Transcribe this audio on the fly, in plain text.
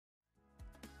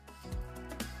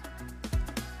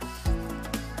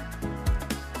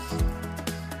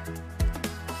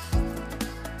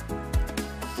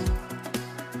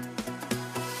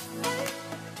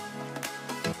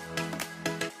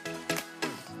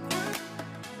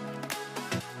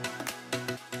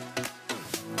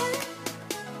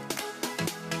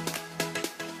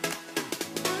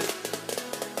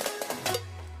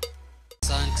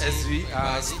we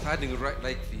are standing right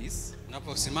like this,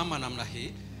 Unaposimama namna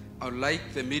hii, I would like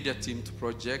the media team to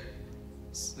project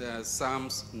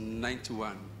Psalms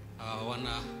 91.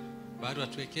 wana bado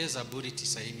atuwekee Zaburi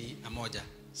 91.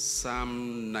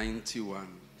 Psalm 91.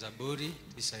 Zaburi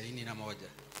 91.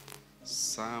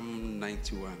 Psalm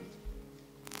 91.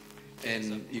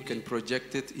 And you can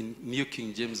project it in New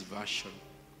King James Version.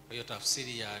 Hiyo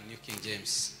tafsiri ya New King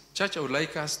James. Church, I would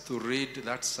like us to read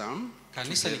that psalm.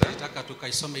 Kanisa ningetaka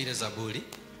tukaisome ile Zaburi.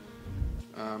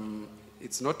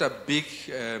 It's not a big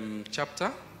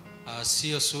chapter,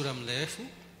 Sio sura mrefu,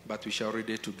 but we shall read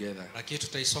it together. lakini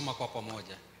tutaisoma kwa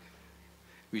pamoja.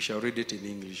 We shall read it in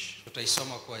English.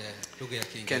 Tutaisoma kwa lugha ya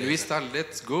Kiingereza. Can we start?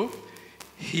 Let's go.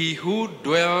 He who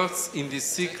dwells in the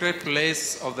secret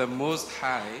place of the Most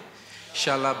High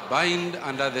shall abide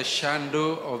under the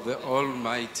shadow of the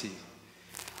Almighty.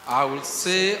 I will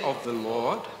say of the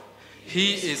Lord,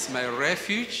 He is my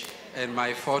refuge and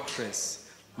my fortress.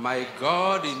 My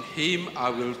God, in Him I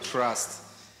will trust.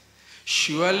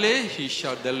 Surely He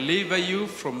shall deliver you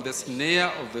from the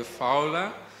snare of the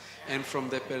fowler and from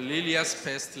the perilous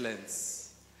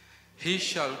pestilence. He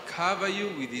shall cover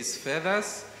you with His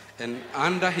feathers, and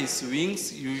under His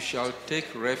wings you shall take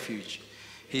refuge.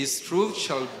 His truth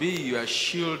shall be your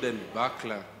shield and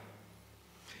buckler.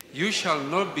 You shall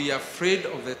not be afraid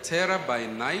of the terror by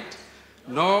night,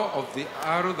 nor of the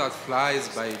arrow that flies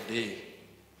by day,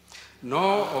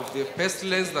 nor of the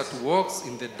pestilence that walks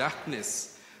in the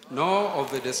darkness, nor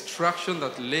of the destruction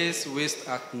that lays waste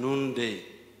at noonday.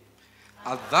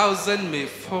 1,000 may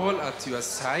fall at your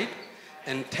side,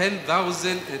 and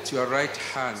 10,000 at your right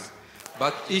hand,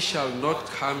 but it shall not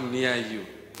come near you.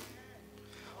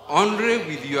 Only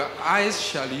with your eyes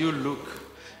shall you look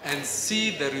and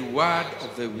see the reward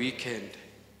of the wicked.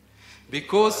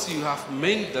 Because you have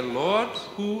made the Lord,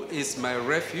 who is my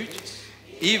refuge,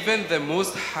 even the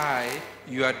Most High,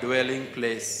 your dwelling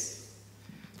place.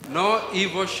 No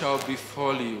evil shall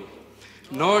befall you,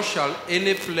 nor shall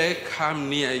any plague come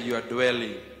near your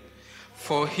dwelling.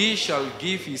 For He shall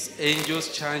give His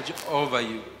angels charge over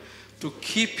you, to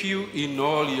keep you in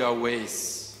all your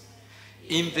ways.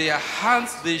 In their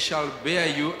hands they shall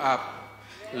bear you up,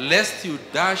 lest you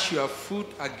dash your foot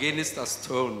against a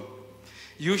stone.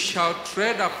 You shall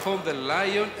tread upon the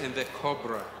lion and the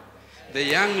cobra, the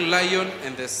young lion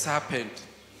and the serpent.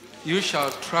 You shall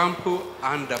trample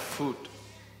underfoot.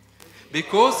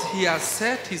 Because He has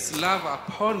set His love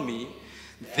upon me,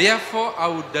 therefore I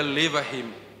will deliver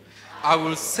him. I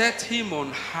will set him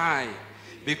on high,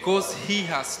 because he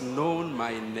has known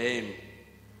my name.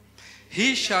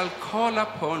 He shall call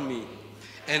upon me,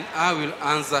 and I will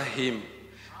answer him.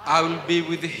 I will be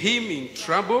with him in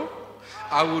trouble.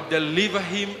 I will deliver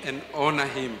him and honor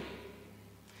him.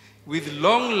 With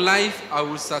long life I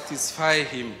will satisfy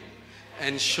him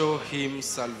and show him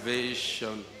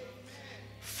salvation.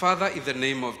 Father, in the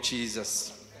name of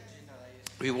Jesus,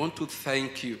 we want to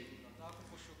thank you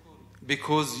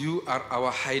because you are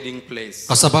our hiding place.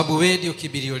 Kwa sababu wewe ndio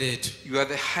kibilio letu. You are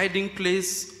the hiding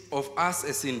place of us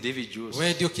as individuals.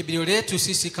 Wewe ndio kibilio letu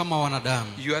sisi kama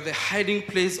wanadamu. You are the hiding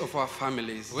place of our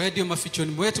families. Wewe ndio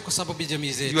mafichoni mwetu kwa sababu ya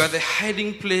jamii zetu. You are the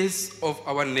hiding place of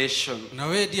our nation. Na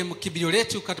wewe ndiye kibilio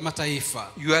letu katika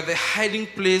mataifa. You are the hiding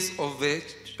place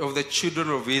of the children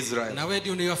of Israel. Na wewe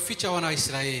ndio unayoficha wana wa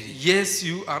Israeli. Yes,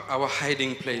 you are our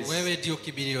hiding place. Wewe ndio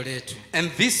kibilio letu.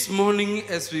 And this morning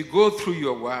as we go through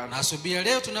your word, na asubuhi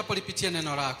leo tunapolipitia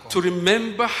neno lako, to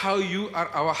remember how you are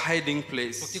our hiding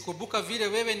place, tukikumbuka vile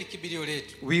wewe ni kibilio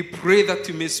letu, we pray that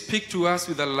you may speak to us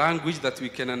with a language that we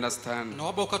can understand.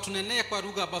 naomba ukatunenee kwa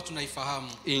lugha ambayo tunaifahamu.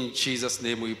 In Jesus'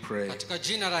 name we pray. Katika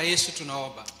jina la Yesu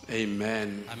tunaomba.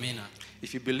 Amen. Amina.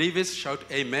 If you believe it, shout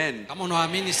amen. Kama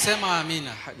unaamini sema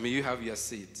amina. May you have your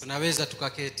seat. Tunaweza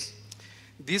tukaketi.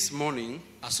 This morning,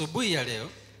 asubuhi ya leo,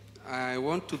 I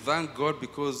want to thank God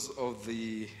because of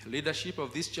the leadership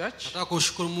of this church. Nataka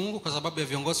kushukuru Mungu kwa sababu ya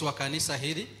viongozi wa kanisa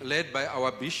hili, led by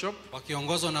our bishop,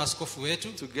 wakiongozwa na askofu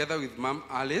wetu, together with Mom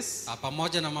Alice,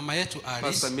 pamoja na mama yetu Alice,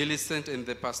 Pastor Millicent and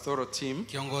the pastoral team.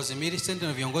 Kiongozi Millicent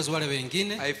na viongozi wale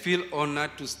wengine. I feel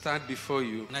honored to stand before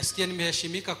you. Nasikia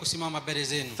nimeheshimika kusimama mbele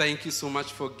zenu. Thank you so much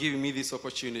for giving me this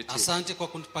opportunity. Asante kwa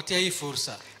kunipatia hii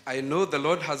fursa. I know the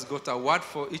Lord has got a word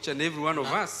for each and every one of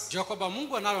us. Najua kwamba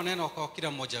Mungu analo neno kwa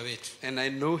kila mmoja wetu. And I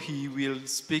know He will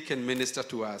speak and minister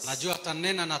to us. Najua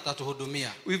atanena na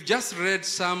atatuhudumia. We've just read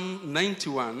Psalm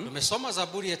 91. Tumesoma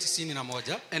Zaburi ya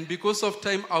 91. And because of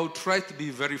time, I'll try to be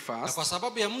very Na fast. kwa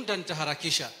sababu ya muda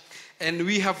nitaharakisha. And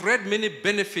we have read many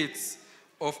benefits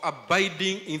of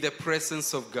abiding in the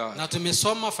presence of God. Na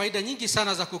tumesoma faida nyingi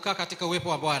sana za kukaa katika uwepo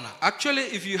wa Bwana.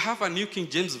 Actually, if you have a New King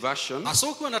James Version,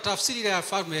 Ukiwa na tafsiri ya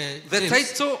Mfalme the James,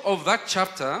 title of that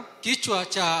chapter kichwa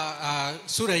cha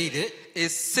sura ile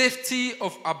is Safety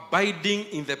of Abiding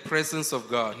in the Presence of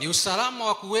God. ni usalama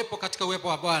wa kuwepo katika uwepo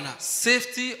wa Bwana.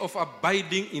 Safety of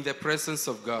abiding in the presence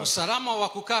of God. Usalama wa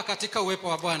kukaa katika uwepo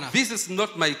wa Bwana. This is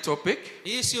not my topic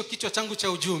Hii sio kichwa changu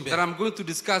cha ujumbe that I'm going to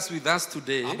discuss with us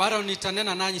today. ambao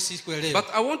nitanena nanyi siku ya leo. But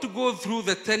I want to go through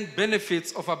the 10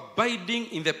 benefits of abiding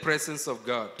in the presence of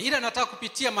God. Ila nataka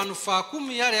kupitia manufaa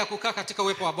 10 yale ya kukaa katika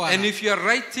uwepo wa Bwana. And if you are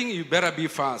writing, you better be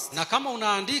fast. Na kama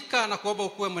unaandika na kuomba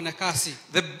ukuwe mwenekasi.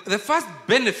 The first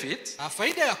benefit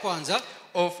Faida ya kwanza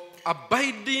of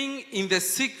abiding in the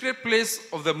secret place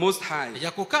of the Most High,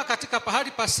 ya kukaa katika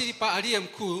pahali pasiri pa aliye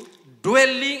mkuu,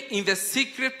 dwelling in the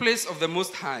secret place of the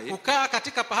Most High, kukaa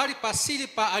katika pahali pasiri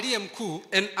pa aliye mkuu,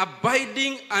 and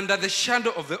abiding under the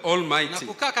shadow of the na Almighty.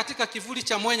 kukaa katika kivuli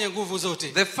cha mwenye nguvu zote.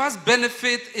 The first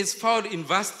benefit is found in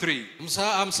verse 3.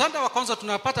 Msaada wa kwanza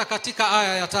tunapata katika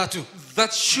aya ya 3.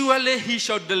 That surely he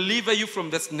shall deliver you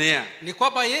from the snare. Ni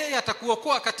kwamba yeye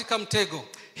atakuokoa katika mtego.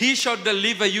 He shall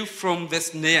deliver you from the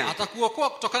snare. Atakuokoa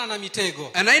kutokana na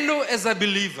mitego. And I know as a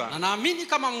believer, Na naamini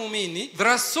kama muumini, there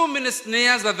are so many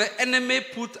snares that the enemy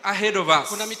put ahead of us.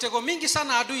 kuna mitego mingi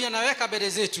sana adui anaweka mbele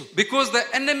zetu. Because the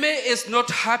enemy is not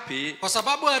happy Kwa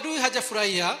sababu adui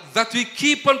hajafurahia that we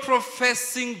keep on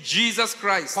professing Jesus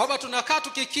Christ. kwamba tunakaa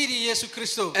tukikiri Yesu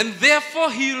Kristo. And therefore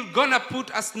he will gonna put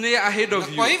a snare ahead of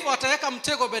Na kwa you. hivyo ataweka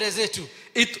mtego mbele zetu.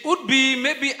 It would be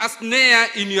maybe a snare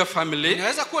in your family.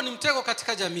 Inaweza kuwa ni mtego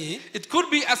katika jamii, It could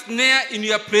be a snare in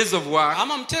your place of work.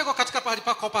 ama mtego katika pahali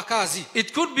pako pa kazi.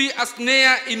 It could be a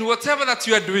snare in whatever that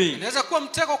you are doing. Inaweza kuwa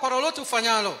mtego kwa lolote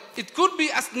ufanyalo, It could be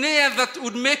a snare that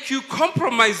would make you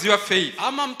compromise your faith.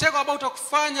 ama mtego ambao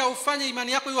utakufanya ufanye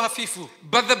imani yako iwe hafifu.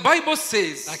 But the Bible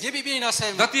says Lakini Biblia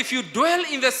inasema that if you dwell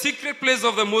in the secret place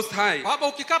of the Most High, kwamba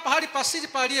ukikaa pahali pasiri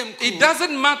pa aliye mkuu, it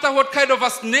doesn't matter what kind of a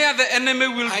snare the enemy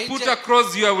will put across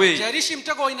your way. jarishi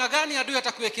mtego wa aina gani adui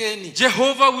atakuwekeeni,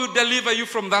 Jehovah will deliver you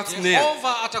from that snare.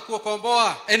 Yehova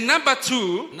atakuokomboa. And number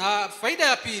 2, Na faida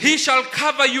ya pili, he shall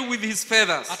cover you with his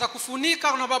feathers.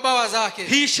 atakufunika na mabawa zake.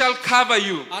 He shall cover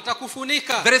you.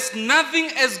 Atakufunika. There is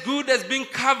nothing as good as being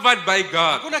covered by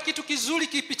God. Hakuna kitu kizuri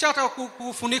kipichata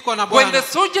kufunikwa na When the Bwana.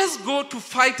 soldiers go to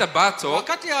fight a battle,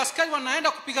 Wakati askari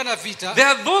wanaenda kupigana vita, there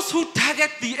are those who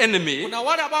target the enemy, kuna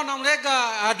wale ambao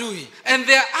wanamlenga adui, and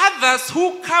there are others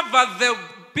who cover the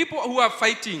people who are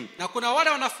fighting. na kuna wale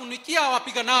wanafunikia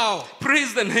wapiganao.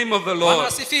 Praise the name of the Bwana Lord.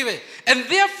 asifiwe. And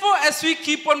therefore, as we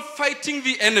keep on fighting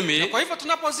the enemy, Kwa hivyo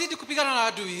tunapozidi kupigana na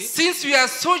adui, since we are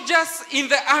soldiers in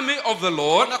the army of the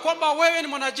Lord, na kwamba wewe ni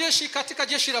mwanajeshi katika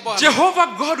jeshi la Bwana, Jehovah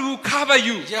God will cover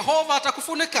you. Yehova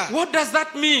atakufunika. What does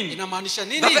that mean? Inamaanisha That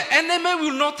nini? the enemy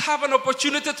will not have an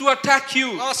opportunity to attack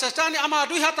you Kwa shetani ama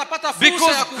adui hatapata fursa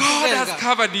because ya God has kukulenga,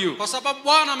 covered you. kwa sababu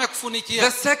Bwana The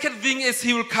amekufunikia. second thing is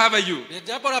he will cover you.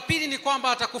 Jambo la pili ni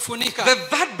kwamba atakufunika. The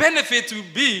third benefit will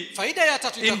be Faida ya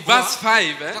tatu in verse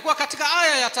 5, itakuwa katika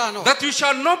aya ya 5. that you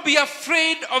shall not be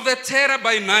afraid of the terror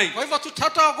by night, Kwa hivyo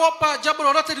tutaogopa jambo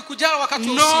lolote likujalo wakati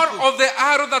wa nor usiku, of the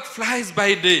arrow that flies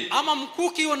by day. ama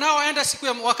mkuki unaoenda siku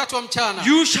ya wakati wa mchana.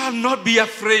 You shall not be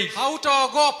afraid.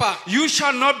 Hautaogopa. You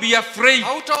shall not be afraid.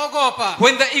 Hautaogopa.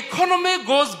 When the economy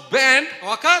goes bad,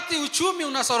 Wakati uchumi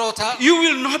unasorota, you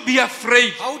will not be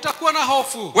afraid. hautakuwa na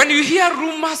hofu. When you hear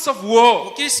rumors of war,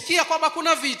 Ukisikia kwamba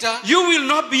kuna vita, you will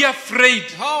not be afraid.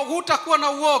 hutakuwa na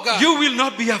uoga. You will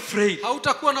not be afraid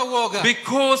Hautakuwa na uoga,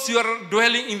 because you are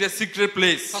dwelling in the secret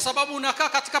place. kwa sababu unakaa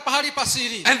katika pahali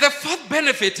pasiri. And the fourth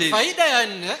benefit is Faida ya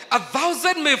 4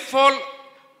 1,000 may fall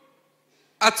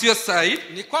at your side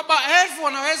ni kwamba 1000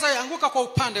 wanaweza anguka kwa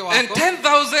upande and wako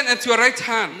 10,000 at your right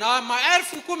hand, na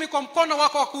 10,000 kwa mkono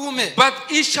wako wa kuume, but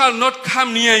it shall not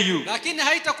come near you. lakini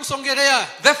haitakusongelea.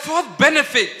 The fourth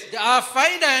benefit,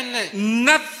 Faida ya 4,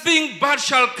 nothing bad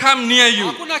shall come near you.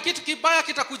 hakuna kitu kibaya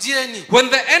kitakujieni. When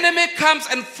the enemy comes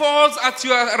and falls at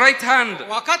your right hand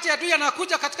Wakati adui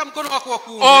anakuja katika mkono wako wa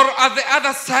kuume or at the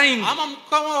other side, ama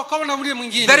mkono wako na mli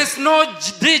mwingine, there is no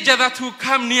danger that will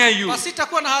come near you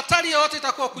pasitakuwa na hatari yoyote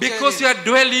itakuwa because you are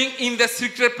dwelling in the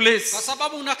secret kwa place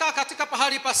sababu unakaa katika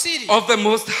pahali pasiri of the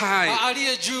Most High. pa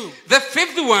aliye juu. The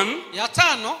fifth one, Ya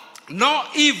 5, no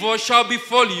evil shall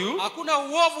befall you, hakuna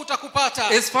uovu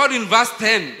utakupata. is found in verse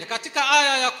 10. Ni katika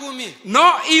aya ya 10.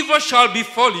 No evil shall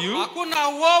befall you, Hakuna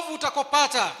uovu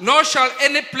utakupata, nor shall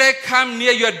any plague come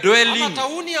near your ama dwelling.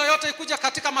 tauni yoyote ikuja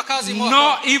katika makazi No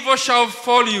mwako. evil shall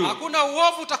fall you, Hakuna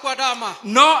uovu utakuandama,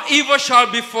 no evil shall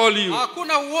befall you.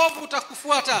 hakuna uovu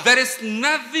utakufuata. There is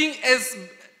nothing as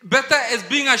better as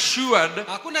being assured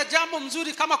Hakuna jambo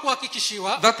mzuri kama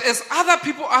kuhakikishiwa that as other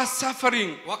people are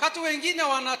suffering, wakati wengine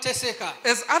wanateseka,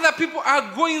 as other people are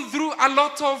going through a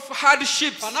lot of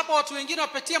hardships, panapo watu wengine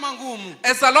wapitia mangumu,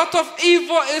 as a lot of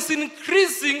evil is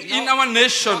increasing in our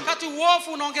nation, wakati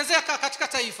uovu unaongezeka katika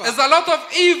taifa, as a lot of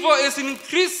evil is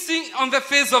increasing on the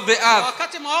face of the earth,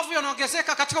 wakati maovu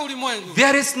yanaongezeka katika ulimwengu,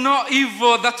 there is no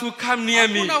evil that will come near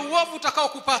me. hakuna uovu utakao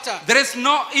kupata. There is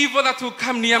no evil that will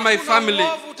come near my family.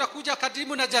 Uovu utakuja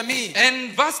karibu na jamii.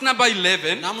 And verse number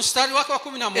 11, Na mstari wake wa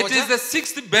 11, it is the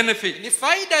sixth benefit. ni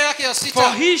faida yake ya For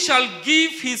sita, he shall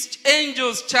give his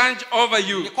angels charge over ni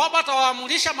you. kwamba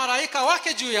atawaamurisha malaika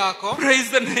wake juu yako. Praise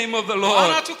the name of the Bwana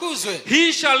Lord. atukuzwe.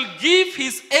 He shall give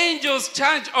his angels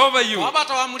charge over you. Kwamba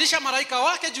atawaamurisha malaika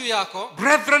wake juu yako.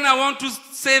 Brethren, I want to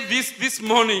say this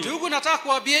morning. Ndugu, nataka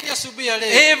kuwaambieni asubuhi ya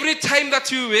leo, Every time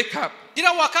that you wake up,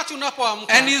 kila wakati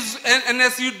unapoamka and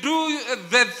as you do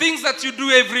the things that you do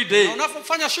every day, na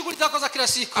unapofanya shughuli zako za kila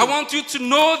siku, I want you to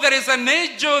know there is an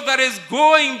angel that is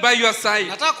going by your side.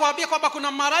 nataka kuambia kwamba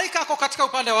kuna malaika ako katika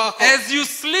upande wako. As you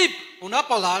sleep,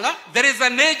 Unapolala, there is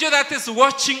an angel that is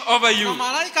watching over na you.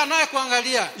 malaika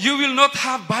anayekuangalia. You will not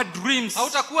have bad dreams.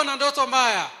 Hautakuwa na ndoto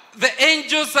mbaya. The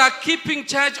angels are keeping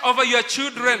charge over your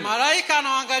children. Malaika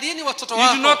anawaangalieni watoto You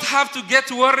do not wako. have to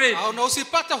get worried. Na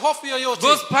usipate hofu yoyote.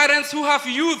 Those parents who have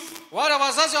youth, Wale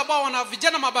wazazi ambao wana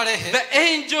vijana mabarehe, the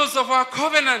angels of our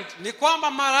covenant, ni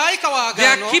kwamba malaika wa they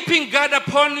are agano keeping guard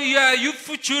upon your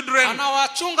youthful children.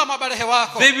 anawachunga mabarehe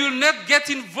wako. They will not get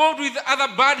involved with other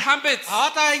bad habits,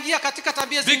 Hawataingia katika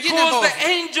tabia zingine because mbovu. the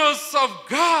angels of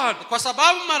God, Kwa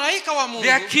sababu malaika wa Mungu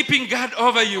they are keeping guard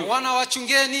over you.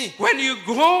 wanawachungeni. When you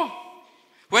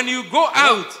go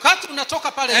out Wakati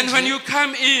unatoka pale and when nje you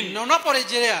come in, na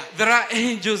unaporejelea, there are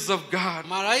angels of God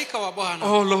malaika wa Bwana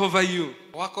all over you.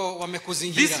 wako This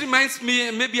wamekuzingira. reminds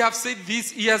me, maybe I've said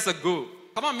this years ago.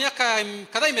 Kama miaka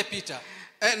kadhaa imepita,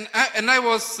 And I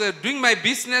was doing my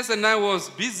business, and I was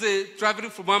busy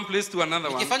traveling from one place to another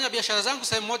one. nikifanya biashara zangu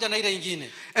sehemu moja na ile nyingine.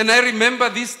 And I remember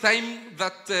this time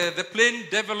that the plane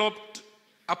developed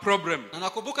a problem. Na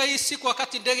nakumbuka hii siku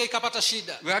wakati ndege ikapata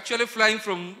shida. We're actually flying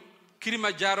from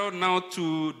Kilimanjaro now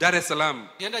to Dar es Salaam.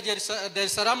 Nienda Dar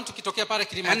es Salaam tukitokea pale And,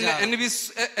 Kilimanjaro.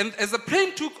 and as the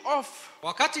plane took off,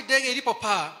 Wakati ndege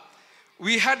ilipopaa,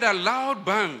 we had a loud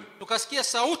bang. tukasikia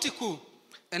sauti kuu.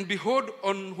 And behold,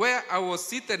 on where I was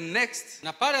seated next,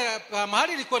 Na pale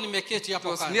mahali nilikuwa nimeketi it hapo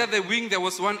was kando, near the wing, there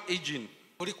was one engine.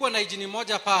 kulikuwa na injini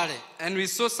moja pale. And we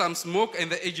saw some smoke,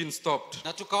 and the engine stopped.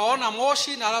 Na tukaona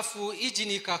moshi na alafu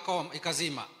injini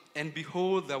ikazima. And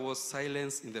behold, there was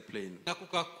silence in the plane. Na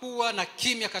kukakuwa na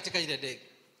kimya katika ile ndege.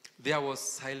 There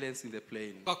was silence in the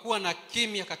plane. Kukakuwa na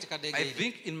kimya katika ndege I ile.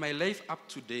 think in my life up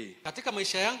to date, Katika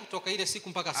maisha yangu toka ile siku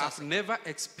mpaka I've sasa, never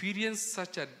experienced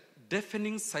such a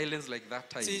deafening silence like that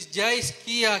time.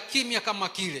 sijaisikia kimya kama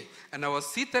kile. And I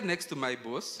was seated next to my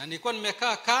boss, Na nilikuwa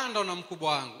nimekaa kando na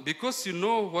mkubwa wangu. because you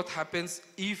know what happens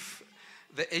if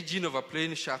the engine of a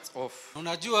plane shuts off.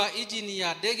 Unajua injini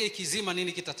ya ndege ikizima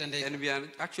nini kitatendeka? And we are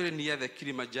actually near the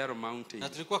Kilimanjaro mountain. Na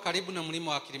tulikuwa karibu na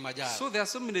mlima wa Kilimanjaro. So there are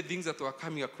so many things that were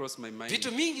coming across my mind.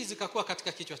 Vitu mingi zikakuwa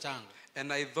katika kichwa changu.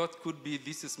 And I thought could be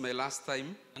this is my last time.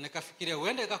 Na nikafikiria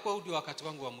huenda ikakuwa ndio wakati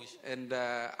wangu wa mwisho. And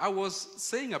I was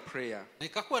saying a prayer. Na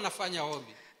nikakuwa nafanya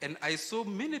ombi. And I saw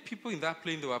many people in that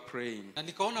plane, they were praying. Na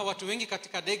nikaona watu wengi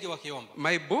katika ndege wakiomba.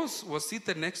 My boss was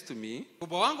seated next to me.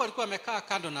 Mkubwa wangu alikuwa amekaa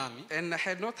kando nami. And I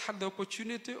had not had the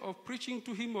opportunity of preaching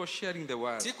to him or sharing the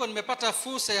word. Siko nimepata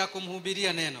fursa ya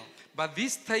kumhubiria neno. But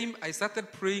this time I started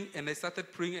praying, and I started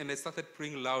praying, and I started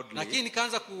praying loudly. Lakini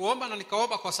nikaanza kuomba na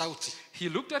nikaomba kwa sauti. He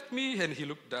looked at me and he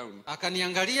looked down.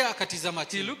 Akaniangalia akatizama He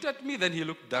chini. looked at me, then he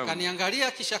looked down.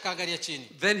 Akaniangalia kisha akaangalia chini.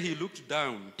 Then he looked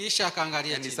down Kisha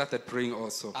akaangalia and he chini. started praying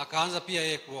also. Akaanza pia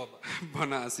yeye kuomba.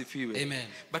 Bwana asifiwe. Amen.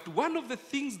 But one of the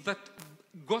things that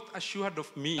got assured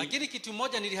of me Lakini kitu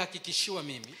moja nilihakikishiwa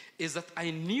mimi, is that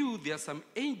I knew there are some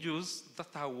angels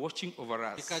that are watching over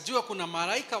us. nikajua kuna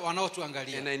malaika And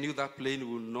wanaotuangalia. I knew that plane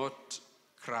will not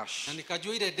crash. Na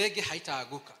nikajua ile ndege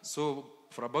haitaaguka. So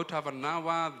for about half an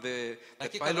hour, the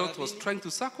pilot was trying to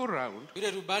circle around,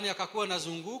 Yule rubani akakuwa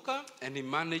anazunguka, and he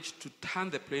managed to turn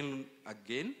the plane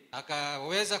again,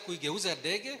 akaweza kuigeuza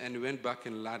ndege and we went back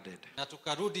and landed. na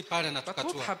tukarudi pale na But what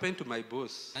tukatua. happened to my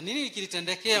boss? Na nini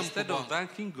kilitendekea Instead mkubwa of wangu?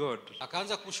 thanking God,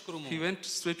 Akaanza kumshukuru he Mungu. went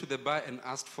straight to the bar and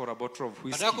asked for a bottle of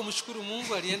whiskey. Baada ya kumshukuru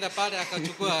Mungu alienda pale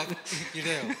akachukua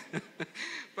kileo.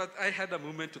 But I had a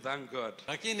moment to thank God.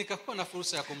 Lakini nikakuwa na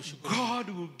fursa ya kumshukuru. God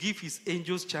will give his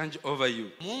angels charge over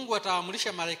you. Mungu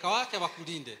ataamurisha malaika wake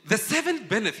wakulinde. The seventh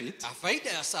benefit, Faida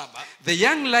ya 7, the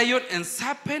young lion and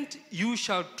serpent you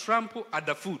shall trample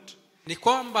underfoot, ni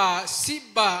kwamba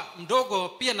simba mdogo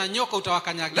pia na nyoka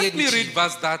utawakanyagia. Let me read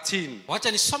verse 13.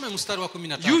 Wacha nisome mstari wa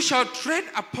 13. You shall tread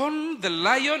upon the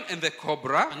lion and the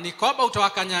cobra, Ni kwamba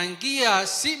utawakanyagia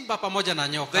simba pamoja na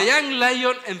nyoka. the young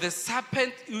lion and the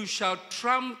serpent you shall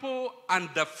trample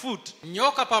underfoot.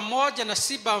 Nyoka pamoja na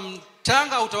simba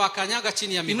mchanga utawakanyaga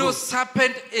chini ya You miguu. know,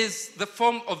 serpent is the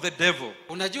form of the devil.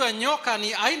 Unajua nyoka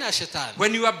ni aina ya shetani.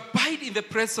 When you abide in the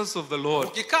presence of the Lord,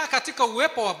 Ukikaa katika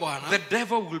uwepo wa Bwana, the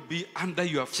devil will be under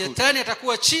your foot. shetani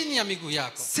atakuwa chini ya miguu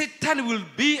yako. Satan will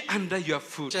be under your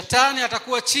foot. Shetani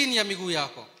atakuwa chini ya miguu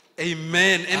yako.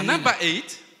 Amen. And Amen. number 8,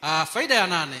 Faida ya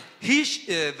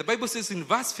 8. the Bible says in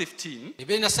verse 15,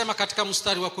 Biblia inasema katika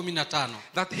mstari wa 15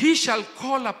 that he shall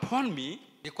call upon me,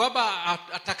 ni kwamba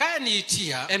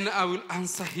atakayeniitia and I will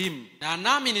answer him. na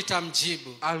nami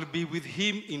nitamjibu. I'll be with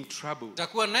him in trouble.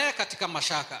 Nitakuwa naye katika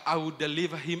mashaka. I will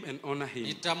deliver him and honor him.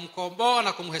 Nitamkomboa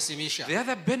na kumheshimisha. The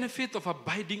other benefit of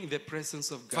abiding in the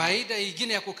presence of God Faida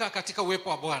nyingine ya kukaa katika uwepo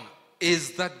wa Bwana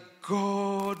is that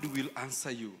God will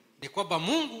answer you. ni kwamba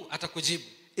Mungu atakujibu.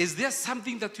 Is there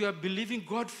something that you are believing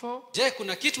God for? Je,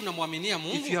 kuna kitu unamwaminia If you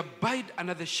Mungu? abide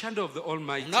under the shadow of the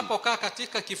Almighty, Unapokaa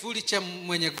katika kivuli cha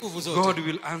mwenye nguvu zote, God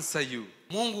will answer you.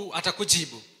 Mungu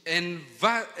atakujibu. And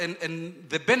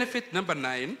the benefit number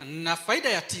 9, Na faida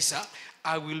ya 9,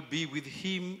 I will be with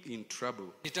him in trouble.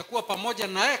 nitakuwa pamoja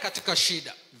naye katika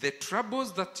shida. The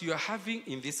troubles that you are having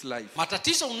in this life,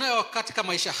 Matatizo unayo katika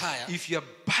maisha haya, if you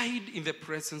abide in the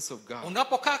presence of God,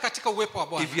 unapokaa katika uwepo wa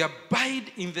Bwana, if you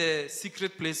abide in the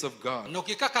secret place of God, na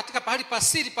ukikaa katika pahali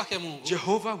pasiri pake Mungu,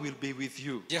 Jehovah will be with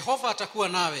you. Jehova atakuwa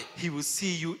nawe. He will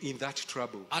see you in that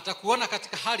trouble. Atakuona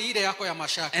katika hali ile yako ya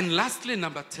mashaka. And lastly,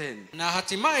 number 10, Na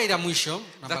hatimaye ya mwisho,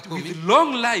 namba that 10, with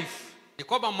long life, ni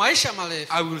kwamba maisha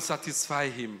marefu I will satisfy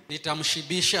him.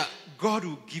 nitamshibisha. God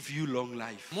will give you long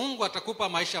life. Mungu atakupa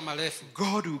maisha marefu.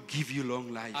 God will give you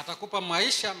long life. Atakupa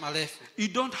maisha marefu. You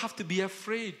don't have to be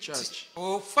afraid, church.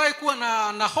 Ufai kuwa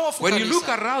na hofu When you look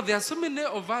kanisa. around, there are so many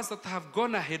of us that have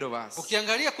gone ahead of us.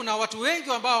 Ukiangalia kuna watu wengi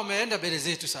ambao wameenda mbele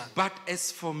zetu sana. But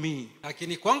as for me,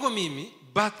 Lakini kwangu mimi,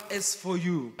 but as for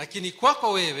you, lakini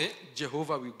kwako wewe,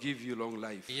 Jehovah will give you long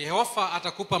life. Yehova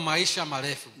atakupa maisha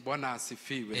marefu. Bwana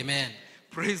asifiwe. Amen.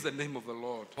 Praise the name of the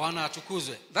Lord. Bwana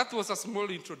atukuzwe. That was a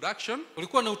small introduction.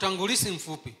 Ulikuwa na utangulizi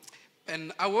mfupi.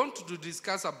 And I want to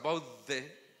discuss about the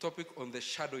topic on the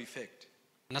shadow effect.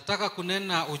 Nataka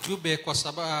kunena ujumbe kwa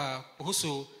sababu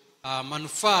kuhusu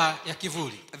manufaa ya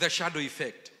kivuli. The shadow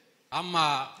effect.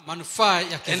 Ama manufaa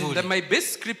ya kivuli. And my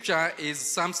best scripture is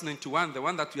Psalms 91, the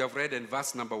one that we have read in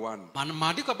verse number 1.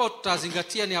 Maandiko ambayo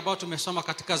tutazingatia ni ambayo tumesoma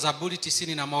katika Zaburi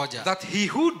 91. That he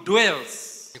who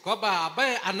dwells Ni kwamba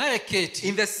ambaye anayeketi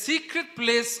in the secret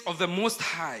place of the Most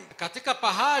High katika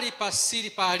pahali pasiri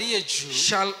pa aliye juu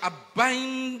shall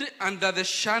abide under the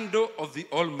shadow of the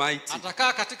Almighty.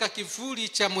 atakaa katika kivuli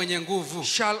cha mwenye nguvu.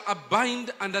 Shall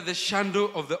abide under the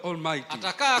shadow of the Almighty.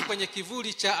 Atakaa kwenye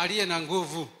kivuli cha aliye na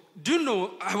nguvu. Do you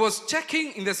know, I was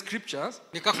checking in the scriptures,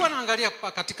 Nikakuwa naangalia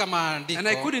katika maandiko, and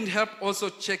I couldn't help also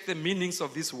check the meanings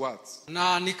of these words.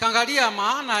 na nikaangalia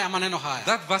maana ya maneno haya.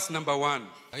 That verse number 1.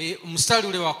 Mstari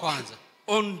ule wa kwanza.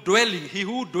 On dwelling, he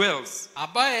who dwells.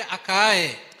 Ambaye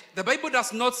akaaye. The Bible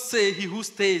does not say he who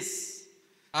stays.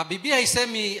 Biblia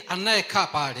haisemi anayekaa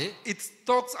pale. It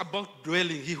talks about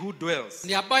dwelling, he who dwells.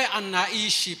 Ni ambaye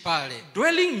anaishi pale.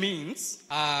 Dwelling means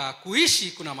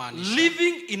kuishi kuna maanisha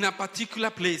living in a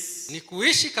particular place. ni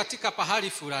kuishi katika pahali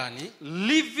fulani.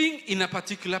 Living in a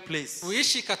particular place.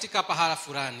 Kuishi katika pahala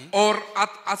fulani. Or at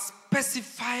a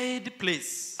specified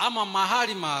place. Ama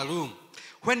mahali maalum.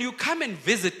 When you come and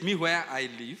visit me where I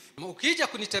live, ukija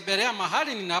kunitembelea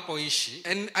mahali ninapoishi,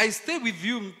 and I stay with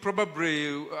you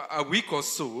probably a week or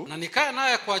so, na nikae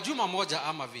naye kwa juma moja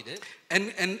ama vile,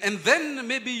 and then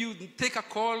maybe you take a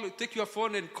call, take your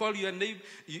phone and call your neighbor,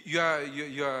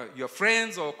 your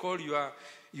friends, or call your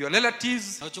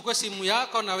relatives, na uchukue simu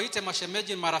yako na uite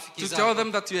mashemeji marafiki to zako, tell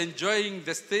them that you're enjoying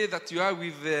the stay that you are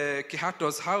with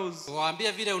Kihato's house.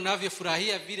 waambie vile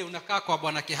unavyofurahia vile unakaa kwa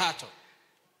bwana Kihato.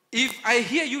 If I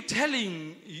hear you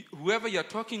telling whoever you're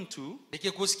talking to,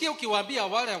 nikikusikia ukiwaambia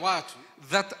wale watu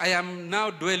that I am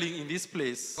now dwelling in this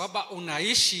place, kwamba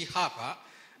unaishi hapa,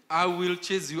 I will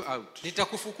chase you out.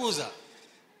 nitakufukuza.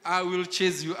 I will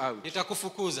chase you out.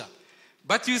 Nitakufukuza.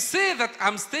 But you say that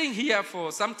I'm staying here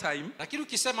for some time. Lakini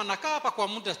ukisema nakaa hapa kwa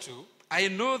muda tu, I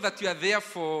know that you are there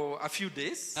for a few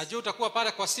days. najua utakuwa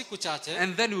pale kwa siku chache,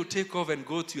 And then you take off and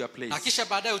go to your place. na kisha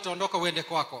baadaye utaondoka uende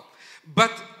kwako.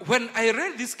 But when I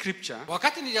read this scripture,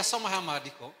 wakati nilisoma haya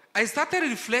maandiko, I started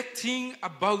reflecting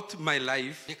about my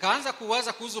life. nikaanza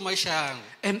kuwaza kuhusu maisha yangu.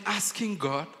 And asking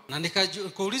God, Na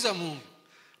nikauliza Mungu,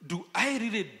 Do I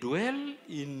really dwell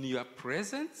in your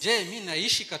presence? Je, mimi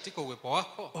naishi katika uwepo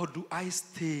wako? Or do I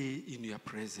stay in your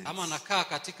presence? Ama nakaa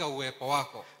katika uwepo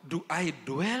wako? Do I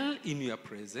dwell in your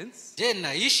presence? Je,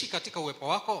 naishi katika uwepo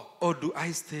wako? Or do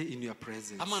I stay in your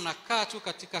presence? Ama nakaa tu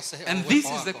katika sehemu And uwepo this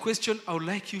wako? is the question I would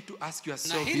like you to ask Na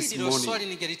yourself hili this ndilo swali morning.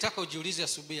 ningelitaka ujiulize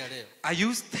asubuhi ya leo. Are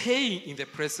you staying in the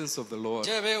presence of the Lord?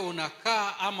 Je, wewe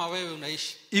unakaa ama wewe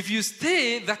unaishi? If you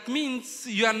stay, that means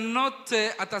you are not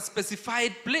at a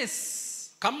specified place.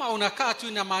 Kama unakaa tu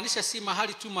inamaanisha si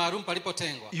mahali tu maalum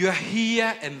palipotengwa. You are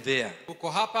here and there. Uko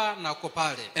hapa na uko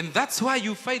pale. And that's why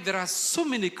you find there are so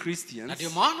many Na Christians. ndio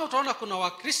maana utaona kuna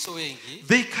Wakristo wengi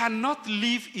They cannot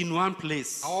live in one place.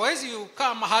 hawawezi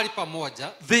kukaa mahali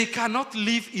pamoja. They cannot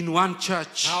live in one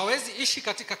church. Na hawawezi ishi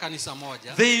katika kanisa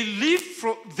moja.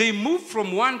 They move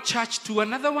from one church to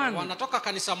another one. Wanatoka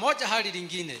kanisa moja hadi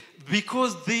lingine.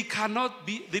 Because they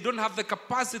don't have the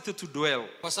capacity to dwell.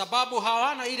 Kwa sababu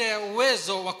hawana ile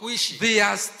uwezo wa kuishi. They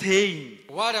are staying.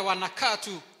 Wale wanakaa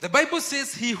tu. The Bible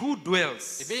says he who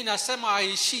dwells, Biblia inasema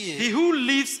aishie. he who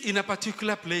lives in a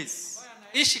particular place,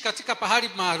 Ishi katika pahali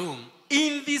maalum.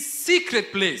 in this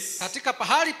secret place. Katika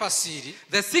pahali pasiri.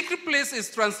 The secret place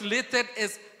is translated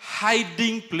as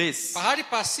hiding place. Pahali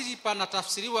pasiri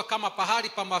panatafsiriwa kama pahali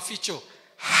pa maficho.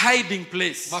 Hiding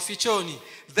place. Mafichoni.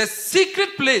 The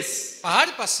secret place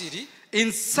Pahali pasiri.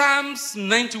 in Psalms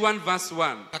 91 verse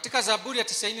 1. Katika Zaburi ya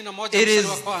 91 It is mstari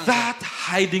wa kwanza. that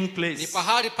hiding Ni place.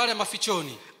 pahali pale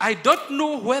mafichoni. I don't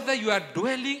know whether you are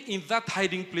dwelling in that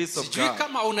hiding place of Sijui God.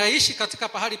 kama unaishi katika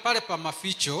pahali pale pa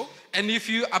maficho. And if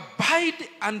you abide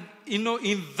and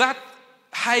in that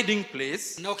hiding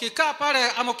place Na ukikaa pale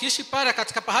ama ukiishi pale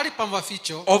katika pahali pa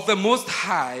maficho of the Most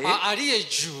High, pa aliye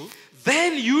juu,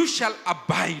 then you shall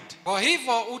abide. kwa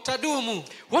hivyo utadumu.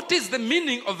 What is the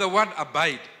meaning of the word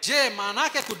abide? Je, maana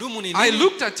yake kudumu ni I nini?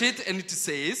 looked at it and it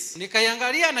says,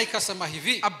 Nikaiangalia na ikasema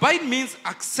hivi. abide means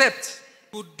accept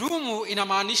Kudumu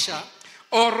inamaanisha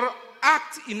or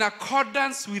act in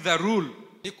accordance with a rule,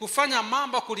 ni kufanya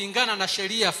mambo kulingana na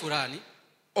sheria fulani,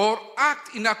 or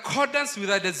act in accordance with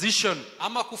a decision,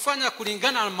 ama kufanya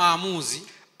kulingana na maamuzi,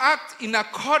 act in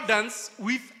accordance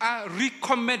with a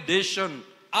recommendation.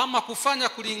 ama kufanya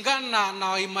kulingana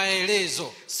na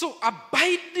maelezo. So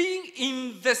abiding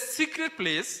in the secret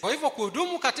place Kwa hivyo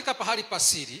kudumu katika pahali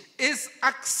pasiri is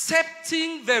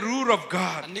accepting the rule of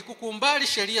God. ni kukubali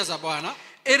sheria za Bwana,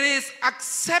 It is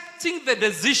accepting the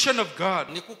decision of God.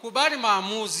 ni kukubali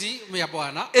maamuzi ya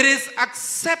Bwana, It is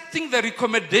accepting the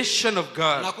recommendation of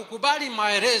na God. kukubali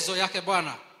maelezo yake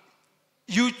Bwana.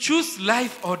 You choose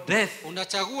life or death,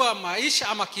 Unachagua maisha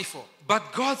ama kifo. but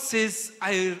God says,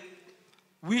 I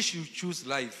wish you choose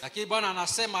life. Lakini Bwana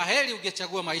anasema heri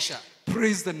ungechagua maisha.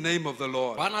 Praise the name of the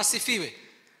Lord. Bwana asifiwe.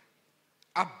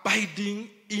 Abiding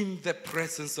in the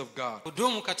presence of God.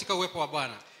 Kudumu katika uwepo wa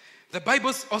Bwana. The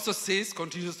Bible also says,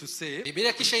 continues to say,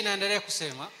 Biblia kisha inaendelea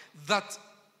kusema, that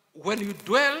when you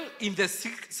dwell in the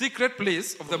secret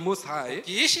place of the Most High,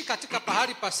 kiishi katika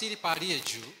pahali pasiri pa aliye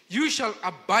juu, you shall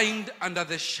abide under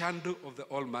the shadow of the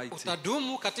Almighty.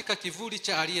 utadumu katika kivuli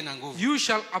cha aliye na nguvu. You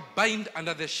shall abide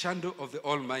under the shadow of the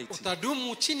Almighty.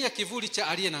 Utadumu chini ya kivuli cha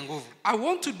aliye na nguvu. I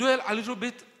want to dwell a little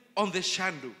bit on the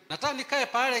shadow. Nataka nikae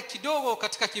pale kidogo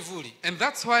katika kivuli. And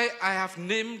that's why I have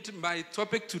named my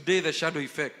topic today the shadow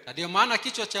effect. Na ndio maana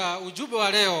kichwa cha ujumbe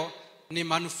wa leo ni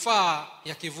manufaa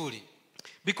ya kivuli.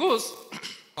 Because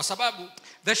Kwa sababu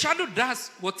the shadow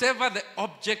does whatever the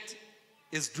object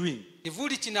is doing.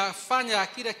 kivuli kinafanya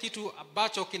kile kitu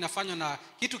ambacho kinafanywa na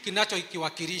kitu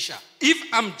kinachokiwakilisha. If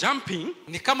I'm jumping,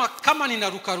 Ni kama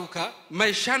ninarukaruka,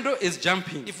 my shadow is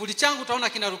jumping. kivuli changu utaona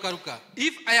kinarukaruka.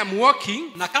 If I am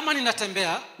walking, Na kama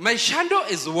ninatembea, my shadow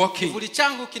is walking. kivuli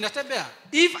changu kinatembea.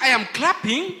 If I am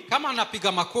clapping, Kama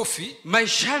napiga makofi, my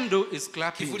shadow is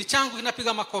clapping. kivuli changu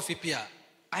kinapiga makofi pia.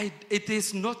 It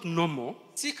is not normal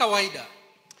Si kawaida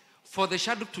for the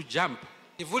shadow to jump,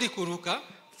 kivuli kuruka,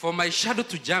 for my shadow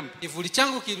to jump kivuli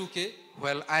changu kiruke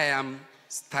while I am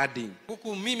standing.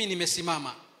 huku mimi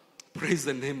nimesimama. Praise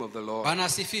the name of the Lord. Bwana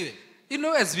asifiwe. You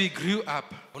know, as we grew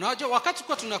up Unajua wakati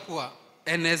tulikuwa tunakuwa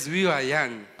and as we were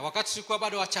young, na wakati tulikuwa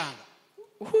bado wachanga,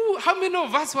 how many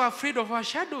of us were afraid of our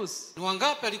shadows? ni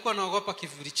wangapi alikuwa anaogopa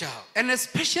kivuli chao? And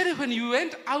especially when you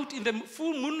went out in the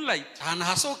full moonlight, Na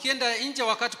hasa ukienda nje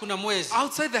wakati kuna mwezi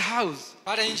outside the house,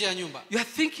 pale nje ya nyumba, you are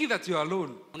thinking that you are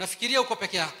alone. unafikiria uko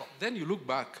peke yako, Then you look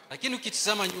back, lakini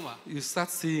ukitizama nyuma you start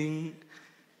seeing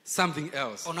something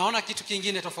else. unaona kitu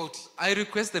kingine tofauti. I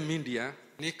request the media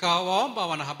Nikawaomba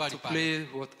wanahabari to pale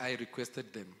play what I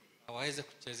requested them. waweze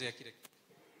kuchezea kile.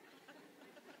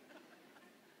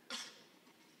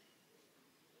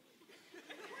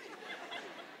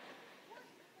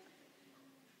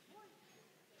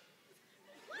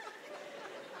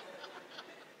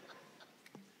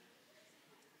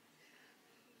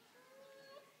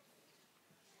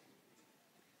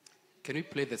 Can we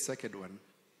play the second one?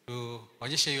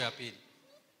 Tuonyeshe hiyo ya pili.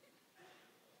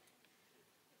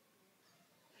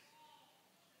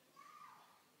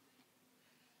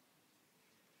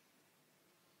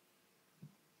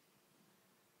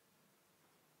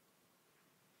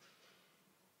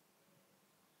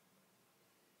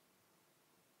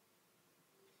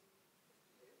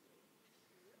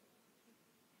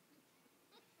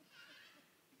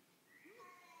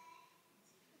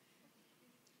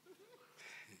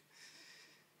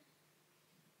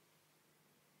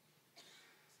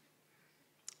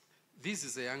 This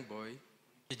is a young boy.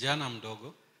 Kijana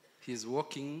mdogo. He's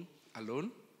walking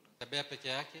alone. Tembea peke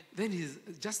yake. Then he's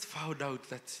just found out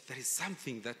that there is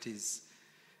something that is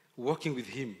walking with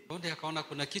him. Ndio akaona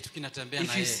kuna kitu kinatembea na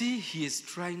If you see, he is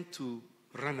trying to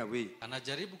run away.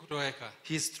 Anajaribu kutoweka.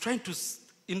 He is trying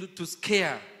to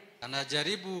scare.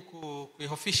 Anajaribu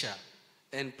kuihofisha.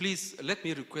 And please, let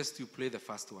me request you play the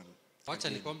first one. Wacha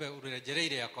nikombe urejelee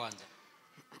ile ya kwanza.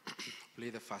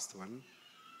 Play the first one.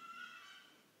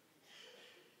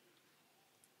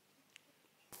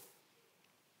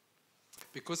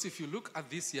 Because if you look at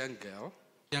this young girl,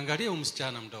 ukiangalia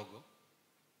msichana mdogo,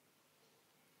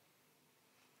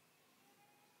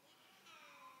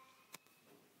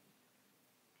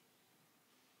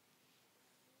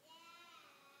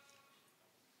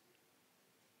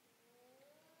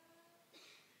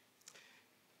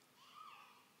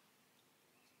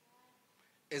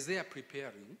 as they are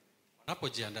preparing,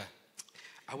 wanapojiandaa,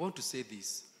 I want to say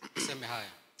this. Seme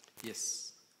haya.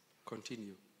 Yes,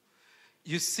 continue.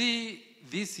 You see,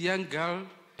 this young girl,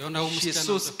 she's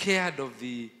so scared of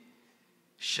the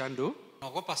shando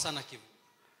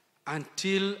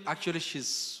until actually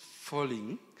she's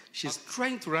falling. She's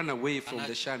trying to run away from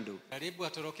the shando.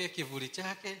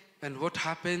 And what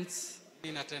happens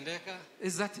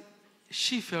is that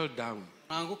she fell down.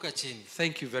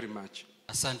 Thank you very much.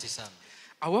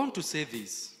 I want to say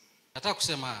this.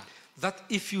 That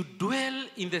if you dwell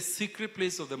in the secret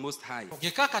place of the Most High,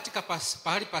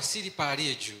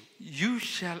 you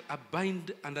shall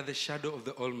abide under the shadow of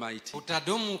the Almighty.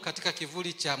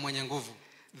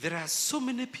 There are so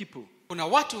many people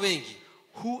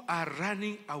who are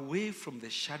running away from the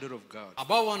shadow of God,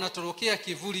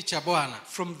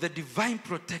 from the divine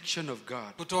protection of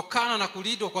God.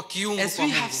 As we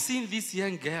have seen this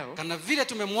young girl,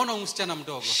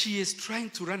 she is trying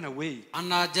to run away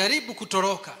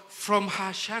from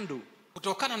her shadow.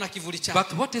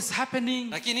 But what is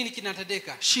happening?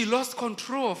 She lost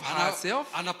control of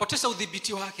herself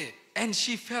and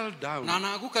she fell down.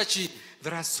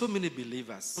 There are so many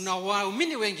believers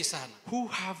who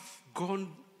have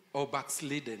gone or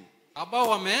backslidden,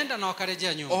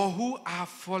 or who are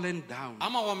fallen down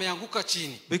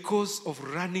because of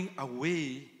running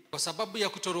away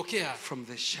from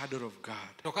the shadow of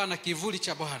God.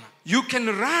 You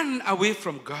can run away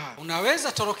from God,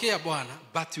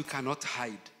 but you cannot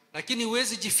hide.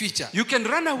 You can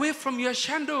run away from your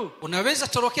shadow.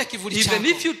 Even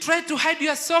if you try to hide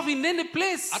yourself in any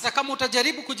place,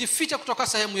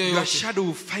 your shadow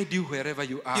will find you wherever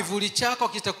you are. This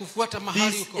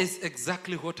is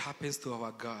exactly what happens to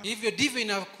our God. If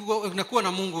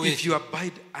you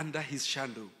abide under his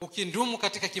shadow,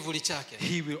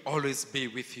 he will always be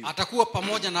with you.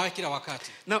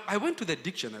 Now I went to the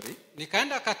dictionary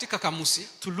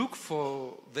to look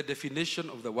for the definition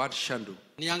of the word shadow.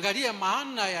 Niangalia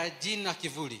maana ya jina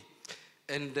kivuli.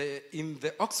 And in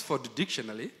the Oxford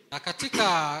dictionary, na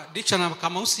katika dictionary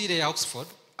kamusi ile ya Oxford,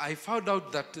 I found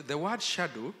out that the word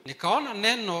shadow nikaona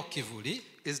neno kivuli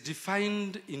is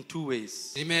defined in two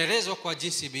ways. Limeelezwa kwa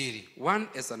jinsi mbili. One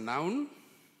as a noun,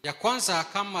 ya kwanza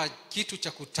kama kitu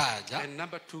cha kutaja, and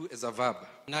number two as a verb.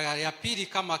 Na ya pili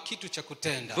kama kitu cha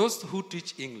kutenda. Those who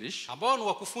teach English, ambao ni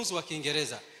wakufunzi wa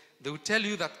Kiingereza, they will tell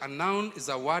you that a noun is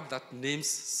a word that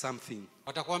names something.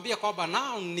 Watakwambia kwamba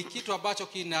noun ni kitu ambacho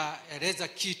kinaeleza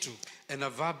kitu. And a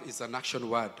verb is an action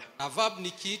word. Na verb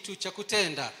ni kitu cha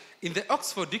kutenda. In the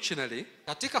Oxford dictionary,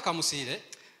 katika kamusi ile,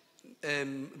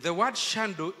 the word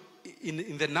shadow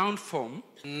in the noun form,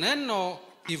 neno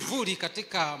kivuli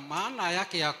katika maana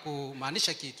yake ya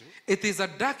kumaanisha kitu, it is a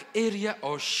dark area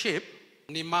or shape,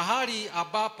 ni mahali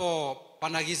ambapo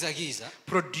panagiza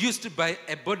produced by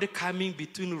a body coming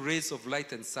between rays of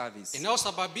light and service.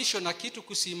 Inayosababishwa na kitu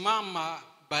kusimama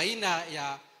baina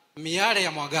ya miale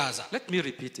ya mwangaza. Let me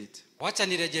repeat it. Wacha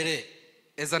nirejelee.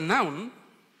 As a noun,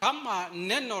 kama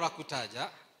neno la kutaja,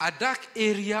 a dark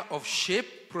area of shape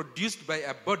produced by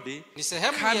a body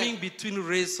coming between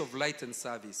rays of light and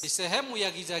service. Ni sehemu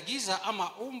ya giza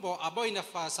ama umbo ambayo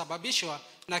inasababishwa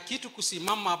na kitu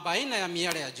kusimama baina ya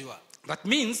miale ya jua. That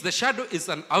means the shadow is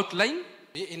an outline.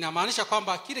 Inamaanisha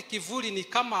kwamba kile kivuli ni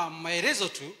kama maelezo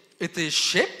tu. It is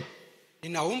shape.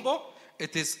 Ina umbo.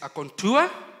 It is a contour.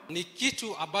 Ni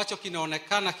kitu ambacho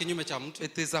kinaonekana kinyume cha mtu.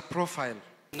 It is a profile.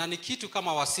 Na ni kitu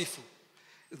kama wasifu.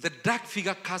 The dark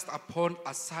figure cast upon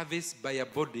a surface by a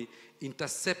body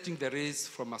intercepting the rays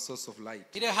from a source of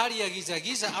light. Ile hali ya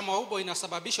giza ama umbo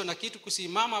inasababishwa na kitu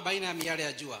kusimama baina ya miale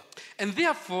ya jua. And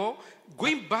therefore,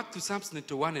 going back to Psalms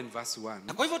 91 and verse 1.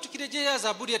 Na kwa hivyo tukirejea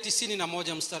Zaburi ya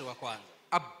 91 mstari wa 1.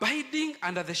 Abiding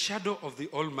under the shadow of the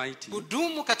Almighty.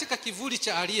 Kudumu katika kivuli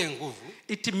cha aliye nguvu.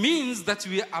 It means that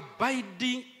we are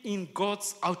abiding in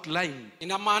God's outline.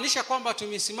 Inamaanisha kwamba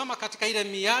tumesimama katika ile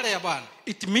miale ya Bwana.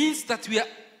 It means that we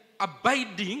are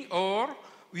abiding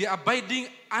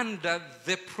under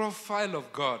the profile of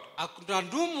God.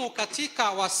 Tunadumu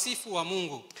katika wasifu wa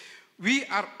Mungu. We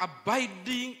are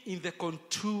abiding in the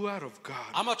contour of God.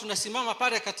 Ama tunasimama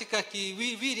pale katika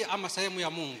kiwili ama sehemu ya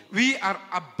Mungu. We are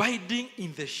abiding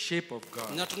in the shape of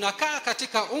God. Na tunakaa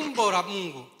katika umbo la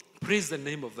Mungu. Praise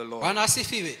the name of the Lord. Bwana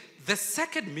asifiwe. The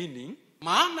second meaning,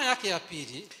 maana yake ya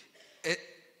pili,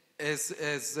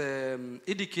 as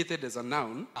indicated as a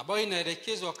noun, ambayo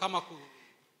inaelekezwa kama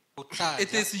kutaja.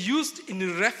 It is used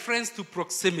in reference to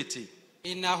proximity.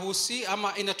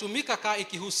 Inatumika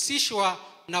ikihusishwa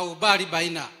na ubali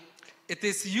baina. It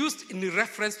is used in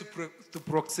reference to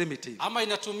proximity. Ama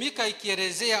inatumika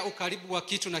ikielezea ukaribu wa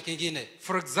kitu na kingine.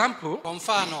 For example, kwa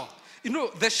mfano,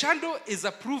 the shadow is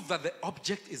a proof that the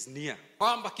object is near.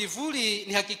 Kwamba kivuli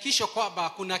ni hakikisho kwamba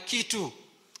kuna kitu.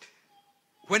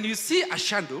 When you see a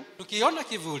shadow, tukiona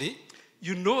kivuli,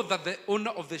 you know that the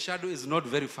owner of the shadow is not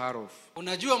very far off.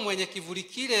 Unajua mwenye kivuli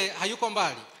kile hayuko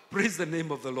mbali. Praise the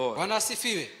name of the Lord. Bwana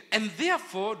asifiwe. And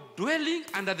therefore, dwelling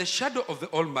under the shadow of the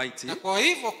Almighty, na kwa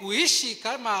hivyo kuishi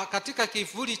kama katika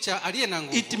kivuli cha aliye na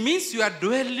nguvu, it means you are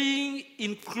dwelling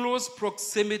in close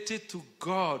proximity to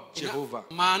God, Jehovah.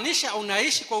 Maanisha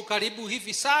unaishi kwa ukaribu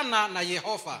hivi sana na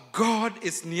Yehova. God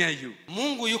is near you.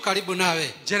 Mungu yu karibu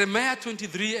nawe. Jeremiah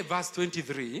 23 verse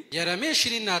 23. Yeremia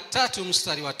 23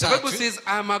 mstari wa 3. The Bible says,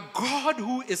 I am a God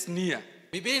who is near.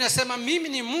 Biblia inasema mimi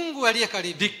ni Mungu aliye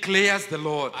karibu. Declares the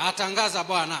Lord. Atangaza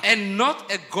Bwana. And not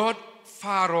a God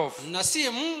far off. Na si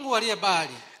Mungu aliye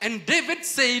mbali. And David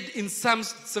said in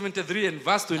Psalms 73 and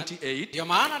verse 28. Ndio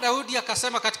maana Daudi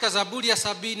akasema katika Zaburi ya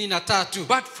 73.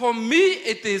 But for me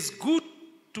it is good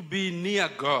to be near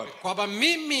God. Kwamba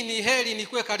mimi ni heri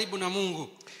nikuwe karibu na Mungu.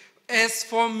 As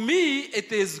for me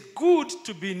it is good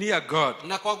to be near God.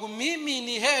 Na kwangu mimi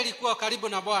ni heri kuwa karibu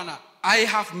na Bwana. I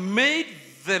have made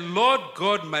the Lord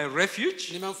God my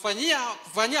refuge.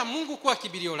 Nimemfanyia Mungu kuwa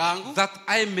kibilio langu. That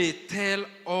I may tell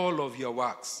all of your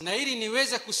works. Na ili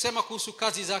niweze kusema kuhusu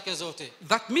kazi zake zote.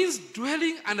 That means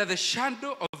dwelling under the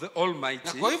shadow of the Almighty.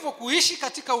 Na kwa hivyo kuishi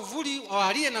katika uvuli wa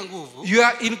aliye na nguvu. You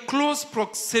are in close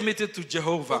proximity to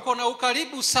Jehovah. Uko na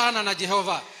ukaribu sana na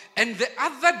Jehova. And the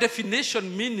other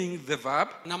definition meaning the verb.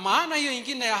 Na maana hiyo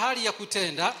nyingine ya hali ya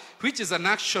kutenda, which is an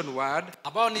action word,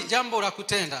 ambao ni jambo la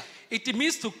kutenda. It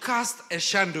means to cast a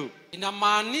shadow.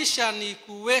 Inamaanisha ni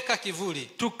kuweka kivuli.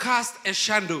 To cast a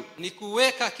shadow. Ni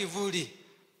kuweka kivuli.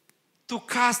 To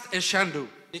cast a shadow.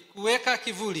 Ni kuweka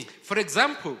kivuli. For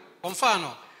example, kwa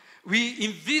mfano,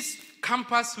 in this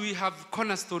campus we have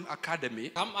Cornerstone Academy.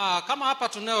 Kama hapa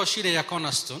tunayo shule ya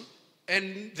Cornerstone.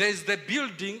 And there is the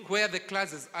building where the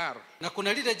classes are. Na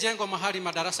kuna lile jengo mahali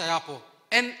madarasa yapo.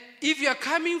 And if you are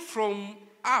coming from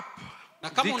up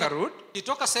Thika Road,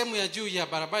 ukitoka sehemu ya juu ya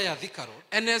barabara ya Thika Road,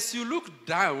 and as you look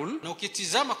down, na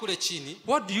ukitizama kule chini,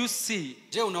 what do you see?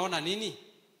 Je, unaona nini?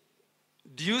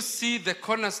 Do you see the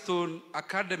Cornerstone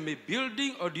Academy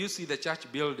building or do you see the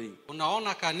church building?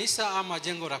 Unaona kanisa ama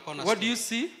jengo la Cornerstone? What do you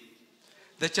see?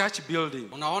 The church building.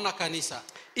 Unaona kanisa.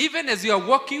 Even as you are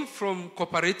walking from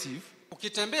Cooperative,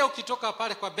 ukitembea ukitoka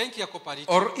pale kwa benki ya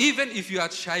Cooperative, or even if you are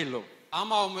at Shiloh,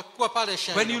 ama umekuwa pale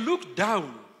Shiloh, when you look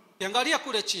down, ukiangalia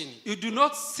kule chini, you do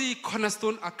not see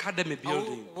Cornerstone Academy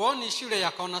building. Uoni shule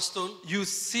ya Cornerstone, you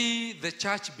see the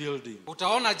church building.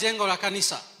 Utaona jengo la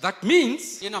kanisa. That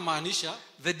means inamaanisha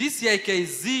the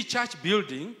DCIKZ church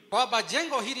building kwamba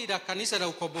jengo hili la kanisa la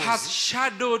ukombozi has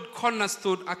shadowed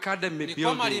Cornerstone Academy building.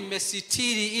 Kama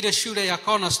limesitiri ile shule ya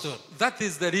Cornerstone. That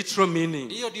is the literal meaning.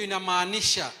 Hiyo ndio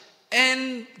inamaanisha.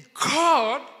 And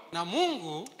God na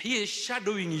Mungu He is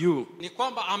shadowing you. ni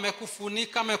kwamba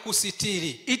amekufunika,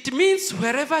 amekusitiri. It means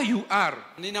wherever you are,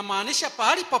 Ninamaanisha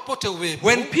pahali popote uwepo,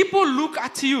 when people look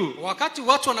at you, wakati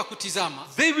watu wanakutizama,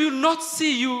 they will not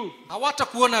see you.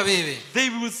 hawatakuona wewe, They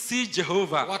will see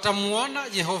Jehovah. watamuona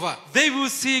Yehova, They will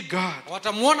see God.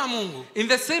 watamuona Mungu. In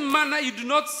the same manner, you do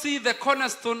not see the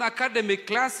Cornerstone academic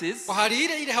classes Kwa hali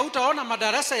ile hautaona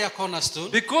madarasa ya Cornerstone,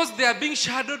 because they are being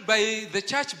shadowed by the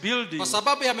church building. kwa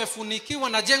sababu yamefunikiwa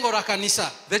na jengo la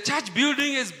kanisa. The church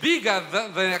building is bigger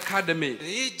than the academy.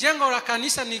 Hii jengo la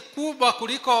kanisa ni kubwa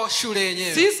kuliko shule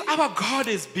yenyewe. Since our God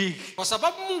is big, Kwa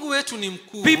sababu Mungu wetu ni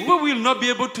mkuu, people will not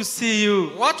be able to see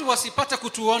you, watu wasipate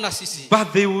kutuona sisi,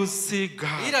 but they will see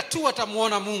God. ila tu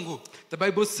watamuona Mungu. The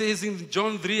Bible says in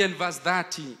John 3 and verse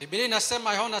 30 Biblia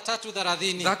inasema Yohana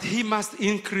 3:30 that he must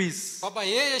increase, kwamba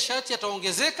yeye sharti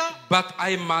ataongezeka but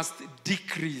I must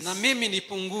decrease. na mimi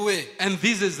nipungue. And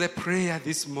this is the prayer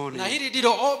this Na morning, hili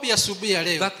ndilo ombi asubuhi ya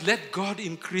leo, that let God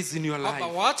increase in your kwamba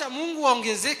life waacha Mungu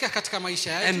aongezeke katika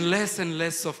maisha yetu and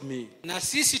less of me. na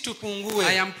sisi I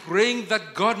tupungue. am praying that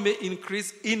God may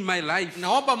increase in my life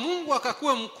Naomba Mungu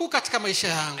akakuwe mkuu katika maisha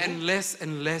yangu and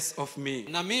less of me.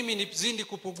 na mimi nizidi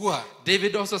kupungua.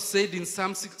 David also said in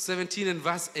Psalm 17 and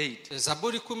verse 8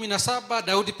 Zaburi 17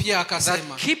 Daudi pia that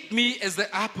akasema keep me as the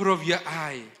apple of your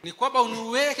eye. ni kwamba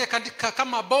uniweke katika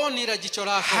kama boni la jicho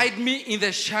lako, Hide me in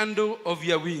the shadow of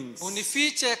your wings.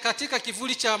 unifiche katika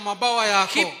kivuli cha mabawa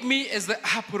yako. Keep me as the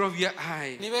apple of your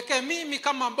eye. Niweke mimi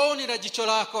kama boni la jicho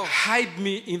lako, Hide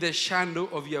me in the shadow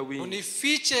of your wings.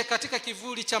 unifiche katika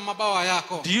kivuli cha mabawa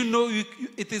yako. Do you know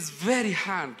it is very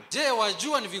hard Je,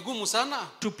 wajua ni vigumu sana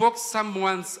to poke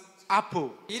someone's apple,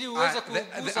 ili uweze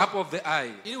the apple of the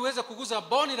eye? ili uweze kuguza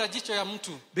boni la jicho ya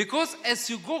mtu. Because as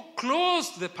you go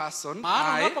close to the person,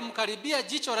 Maana unapomkaribia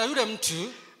jicho la yule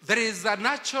mtu, there is a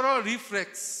natural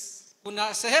reflex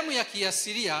kuna sehemu ya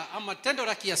kiasilia ama tendo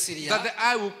la that kiasilia the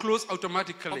eye will close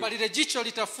automatically. kwamba lile jicho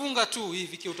litafunga tu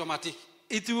hivi kiautomatiki.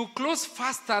 It will close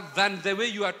faster than the way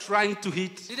you are trying to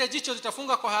hit. Lile jicho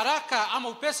litafunga kwa haraka ama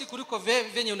upesi kuliko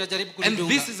venye unajaribu And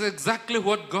kulidunga. this is exactly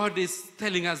what God is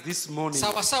telling us this morning.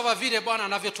 Sawa sawa vile Bwana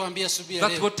anavyotuambia asubuhi ya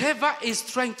That leo, whatever is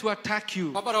trying to attack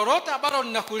you, kwamba lolote ambalo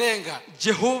linakulenga,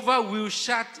 Jehovah will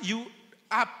shut you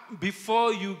up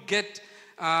before you get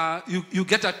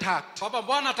attacked. kwamba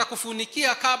Bwana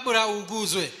atakufunikia kabla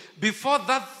uguzwe, Before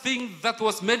that thing that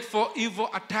was meant for evil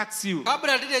attacks you,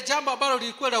 kabla lile jambo ambalo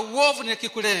lilikuwa la uovu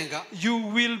likikulenga,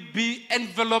 you will be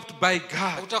enveloped by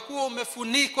God. utakuwa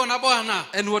umefunikwa na Bwana,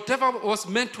 And whatever was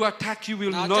meant to attack you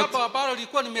will na jambo not. ambalo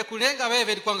lilikuwa nimekulenga wewe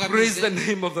Praise the likuangamize.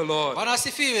 name of the Lord. Bwana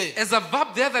asifiwe. As a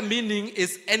verb, the other meaning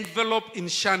is enveloped in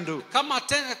shadow.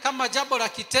 Kama jambo la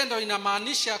kitendo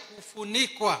linamaanisha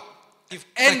kufunikwa,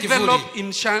 Enveloped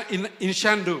in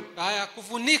shadow. haya,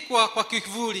 kufunikwa kwa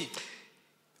kivuli.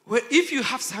 Well, if you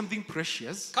have something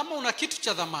precious Kama una kitu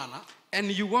cha dhamana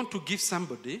and you want to give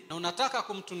somebody, na unataka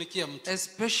kumtunikia mtu,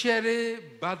 especially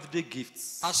birthday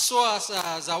gifts, haswa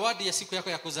zawadi ya siku yako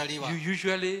ya kuzaliwa, you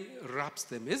usually wrap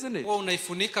them, isn't it? wewe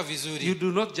unaifunika You vizuri,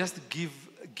 do not just give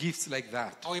gifts like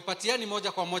that. au ipatiani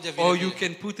moja kwa moja Or vile you vile,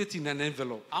 can put it in an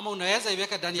envelope. ama unaweza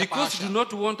iweka ndani ya Because you do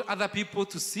bahasha, not want other people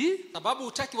to see, sababu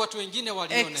hutaki watu wengine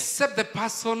walione, except the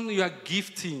person you are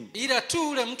gifting. ila tu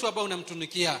ule mtu ambaye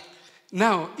unamtunikia.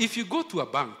 Now, if you go to a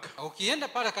bank Ukienda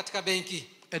pale katika benki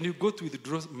and you go to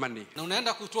withdraw money, na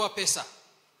unaenda kutoa pesa,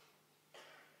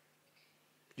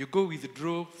 you go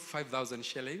withdraw 5,000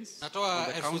 shillings natoa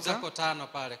on the 1000 counter. zako 5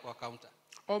 pale kwa kaunta,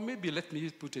 Or maybe let me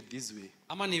put it this way.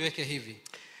 ama niweke hivi,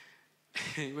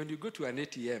 When you go to an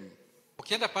ATM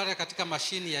ukienda pale katika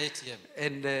mashini ya ATM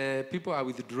and people are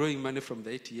withdrawing money from the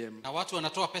ATM na watu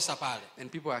wanatoa pesa pale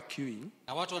and people are queuing,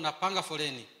 na watu wanapanga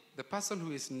foleni, the person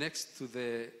who is next to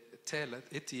the teller,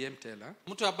 ATM teller,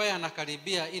 mtu ambaye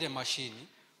anakaribia ile mashini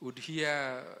would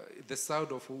hear the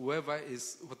sound of whatever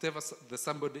the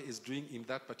somebody is doing in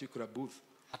that particular booth.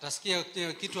 atasikia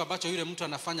kitu ambacho yule mtu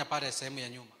anafanya pale sehemu ya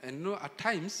nyuma. And at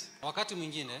times Na wakati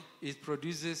mwingine it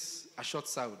produces a short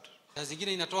sound. saa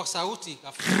zingine inatoa sauti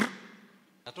ghafla,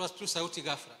 inatoa tu sauti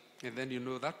ghafla, And then you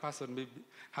know that person maybe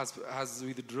has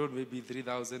withdrawn maybe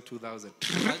 3,000, 2,000.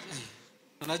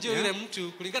 unajua yule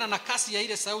mtu kulingana na kasi ya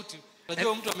ile sauti,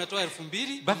 unajua mtu ametoa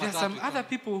 2,000. But there are some other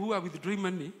people who are withdrawing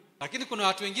money Lakini kuna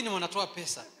watu wengine wanatoa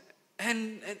pesa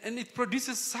and it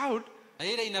produces sound na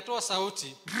ile inatoa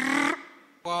sauti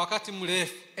kwa wakati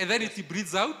mrefu, and then it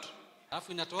breathes out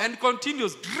alafu inatoa and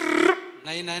continues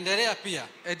na inaendelea pia,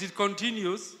 and it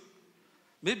continues.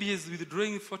 Maybe he's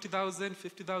withdrawing 40,000,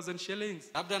 50,000 shillings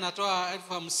labda anatoa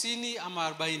 50,000 ama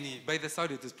 40,000 by the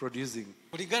sound it is producing.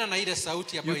 kulingana na ile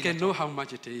sauti ambayo You can know how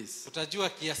much it is. utajua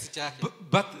kiasi chake.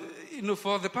 But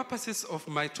for the purposes of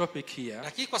my topic here,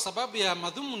 Lakini kwa sababu ya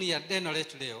madhumuni ya neno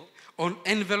letu leo on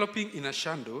enveloping in a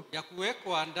shando, ya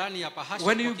kuwekwa ndani ya bahasha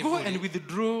when kwa you go kivuli, and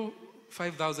withdraw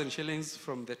 5,000 shillings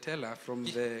from the teller, from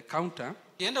the counter,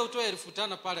 kienda utoe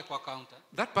 5,000 pale kwa counter,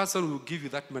 that person will give you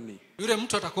that money. yule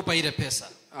mtu atakupa ile pesa,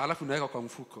 Alafu unaweka kwa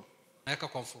mfuko. naweka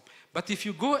kwa mfuko. But if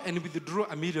you go and withdraw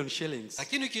 1,000,000 shillings,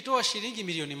 Lakini ukitoa shilingi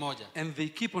milioni 1 and they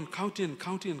keep on counting and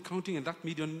counting and counting, and that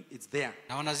million is there.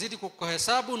 na wanazidi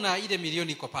kuhesabu na ile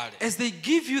milioni iko pale, As they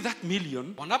give you that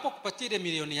million, wanapokupatia ile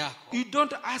milioni yako, you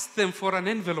don't ask them for an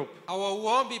envelope,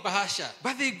 hawauombi bahasha,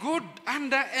 but they go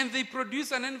under and they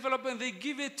produce an envelope and they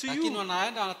give it to lakini you.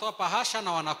 wanaenda wanatoa bahasha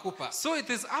na wanakupa. So it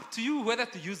is up to you whether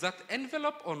to use that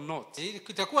envelope or not.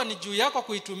 Itakuwa ni juu yako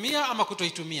kuitumia ama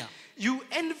kutoitumia. You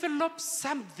envelope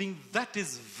something that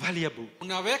is valuable.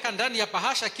 Unaweka ndani ya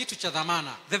bahasha kitu cha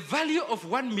dhamana. The value of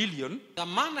 1,000,000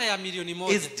 Dhamana ya milioni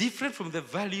 1 is different from the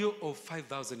value of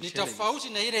 5,000 ni shillings. tofauti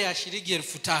na ile ya shilingi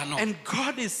 5,000. And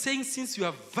God is saying, since you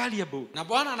are valuable, Na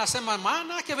Bwana anasema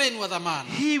maana yake wewe ni wa dhamana.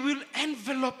 He will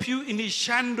envelope you in His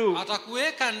shando.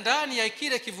 Atakuweka ndani ya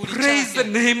kile kivuli Praise the chake.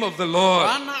 name of the Lord.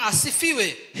 Bwana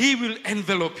asifiwe. He will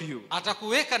envelope you.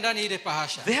 Atakuweka ndani ile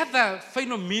bahasha. The other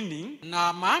final meaning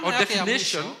Na maana or yake ya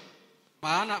definition mwisho,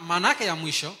 maana yake ya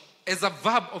mwisho is a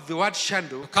verb of the word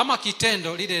shando. kama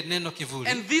kitendo lile neno kivuli.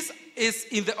 And this is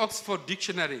in the Oxford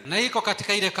Dictionary. Na iko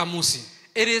katika ile kamusi.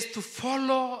 It is to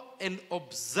follow and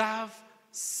observe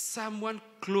someone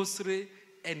closely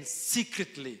and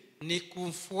secretly. Ni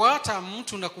kumfuata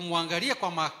mtu na kumwangalia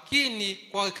kwa makini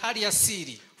kwa hali ya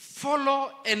siri.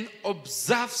 Follow and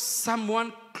observe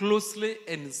someone closely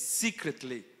and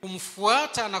secretly.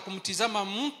 Kumfuata na kumtizama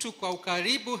mtu kwa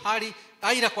ukaribu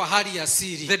aidha kwa hali ya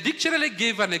siri. The dictionary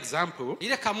gave an example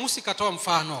Ile kamusi katoa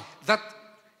mfano that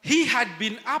he had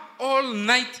been up all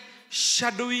night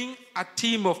shadowing a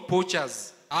team of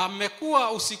poachers.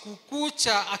 amekuwa usiku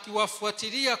kucha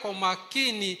akiwafuatilia kwa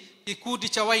makini kikundi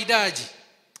cha waidaji.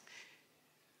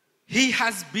 He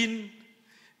has been,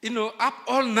 up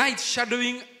all night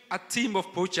shadowing a team of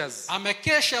poachers.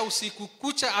 Amekesha usiku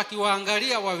kucha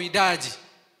akiwaangalia wawindaji.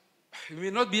 You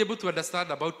may not be able to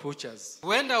understand about poachers.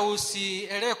 Huenda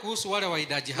usielewe kuhusu wale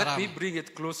waidaji Let me haramu. bring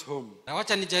it close home. Na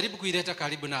wacha nijaribu kuileta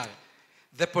karibu nawe.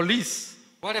 The police,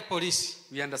 Wale polisi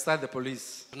we understand the police.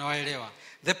 tunawaelewa.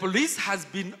 The police has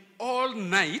been all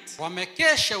night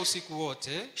Wamekesha usiku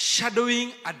wote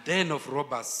shadowing a den of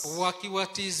robbers.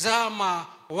 wakiwatizama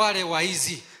wale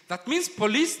waizi. That means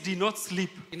police did not sleep.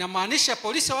 Inamaanisha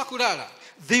polisi hawakulala.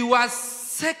 They were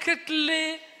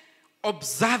secretly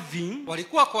observing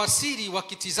Walikuwa kwa siri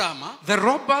wakitizama the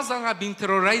robbers that have been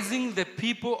terrorizing the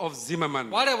people of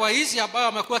Zimmerman. wale waizi ambao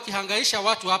wamekuwa kihangaisha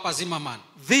watu hapa Zimmerman.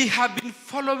 They have been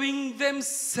following them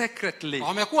secretly.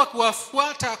 Wamekuwa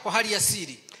kuwafuata kwa hali ya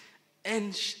siri.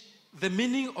 And the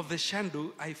meaning of the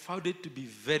shando, I found it to be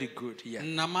very good here.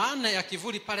 Na maana ya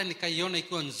kivuli pale nikaiona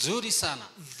ikiwa nzuri sana.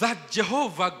 That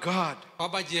Jehovah God,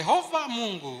 Kwamba Jehova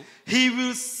Mungu He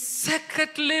will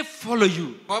secretly follow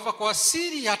you, kwamba kwa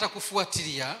siri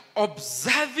atakufuatilia,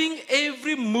 observing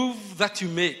every move that you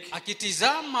make.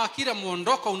 akitizama kila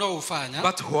muondoko unaoufanya.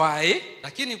 But why?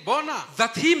 Lakini bona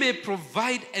That He may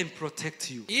provide and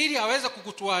protect you. ili aweze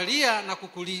kukutwalia na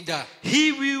kukulinda.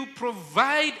 He will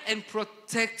provide and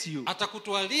protect you.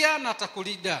 Atakutwalia na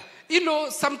atakulinda.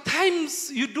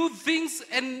 Sometimes you do things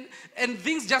and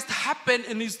things just happen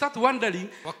and you start wondering,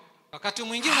 Wakati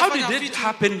mwingine how did unafanya it vitu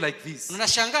happen like this?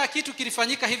 unashangaa kitu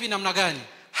kilifanyika hivi namna gani?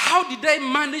 How did I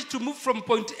manage to move from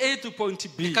point A to point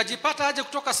B? Kajipata aje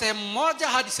kutoka sehemu moja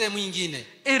hadi sehemu nyingine?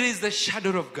 It is the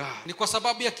shadow of God. Ni kwa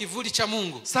sababu ya kivuli cha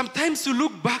Mungu. Sometimes you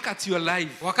look back at your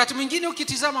life Wakati mwingine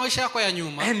ukitizama maisha yako ya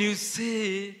nyuma and you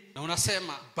say, na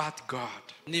unasema but God.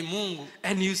 ni Mungu,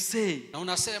 And you say, na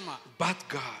unasema but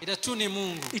God. ila tu ni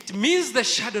Mungu. It means the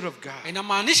shadow of God.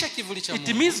 Inamaanisha kivuli cha It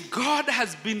Mungu. means God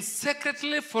has been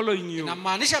secretly following you,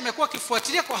 Inamaanisha amekuwa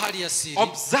akifuatilia kwa hali ya siri,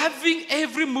 observing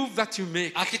every move that you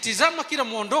make, akitizama kila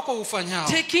muondoko ufanyao,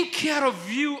 taking care of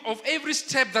you of every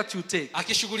step that you take,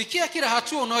 akishughulikia kila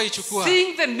hatua unayoichukua,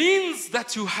 seeing the needs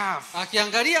that you have,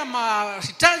 akiangalia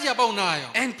mahitaji ambayo unayo,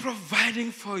 and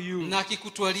providing for you na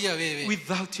akikutwalia wewe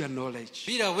without your knowledge.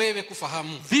 bila wewe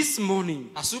kufahamu. This morning,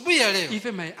 Asubuhi ya leo if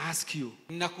I may ask you,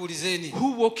 ninakuulizeni,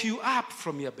 who woke you up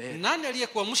from your bed? nani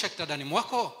aliyekuamsha kitandani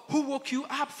mwako? Who woke you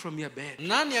up from your bed?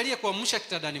 Nani aliyekuamsha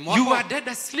kitandani You mwako? were dead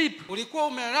asleep, Ulikuwa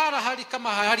umelala hali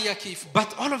kama hali ya kifo,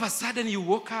 but all of a sudden you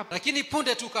woke up. lakini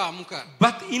punde tu kaamka.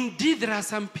 But indeed there are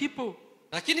some people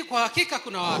Lakini kwa hakika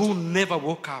kuna who watu never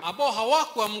woke up. ambao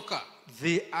hawakuamka.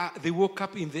 they woke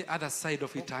up in the other side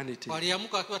of eternity.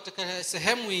 Waliamka wakiwa katika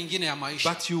sehemu nyingine ya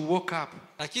maisha. But you woke up.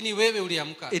 Lakini wewe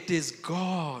uliamka. It is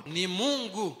God ni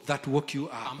Mungu that woke you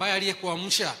up. ambaye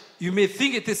aliyekuamsha. You may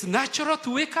think it is natural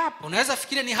to wake up. Unaweza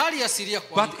fikiria ni hali asilia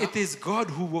kuamka. But it is God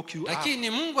who woke you up. Lakini ni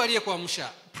Mungu aliyekuamsha.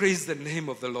 Praise the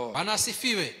name of the Lord. Bwana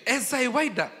asifiwe. As I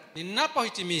wind up,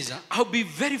 ninapohitimiza, I'll be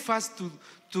very fast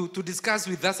to discuss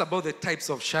with us about the types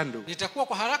of shandu. Nitakuwa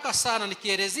kwa haraka sana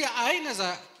nikielezea aina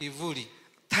za kivuli.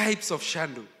 Types of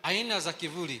shandu. Aina za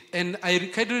kivuli. And I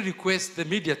kindly request the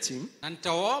media team na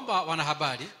nitawaomba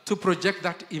wanahabari to project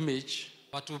that image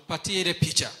watupatie ile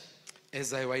picha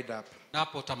as I wind up.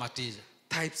 Napo tamatiza.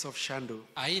 Types of shandu.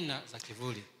 Aina za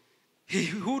kivuli. He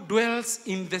who dwells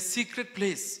in the secret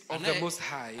place of the Most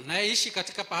High anayeishi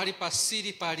katika pahali pa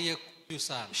siri pa aliye juu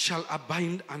sana shall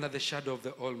abide under the shadow of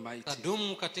the Almighty.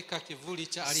 Tadumu katika kivuli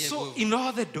cha aliye juu. So in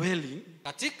all the dwelling,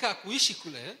 katika kuishi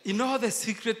kule, in all the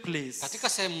secret place, katika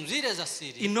sehemu zile za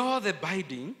siri, in all the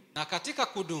abiding, na katika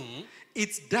kudumu,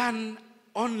 it's done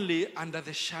only under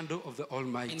the shadow of the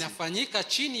Almighty. Inafanyika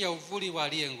chini ya uvuli wa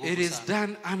aliye nguvu sana. It is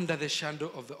done under the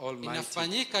shadow of the Almighty.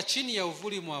 Inafanyika chini ya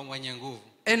uvuli wa mwenye nguvu.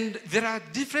 And there are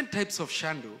different types of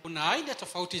shandu. Kuna aina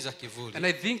tofauti za kivuli. And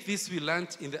I think this we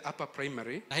learned in the upper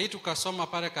primary. Na hii tukasoma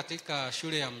pale katika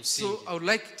shule ya msingi. So I would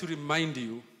like to remind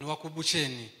you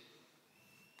niwakumbusheni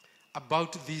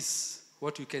about this,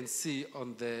 what you can see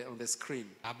on the screen.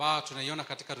 Ambao tunaiona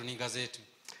katika runinga zetu.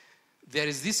 There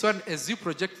is this one. As you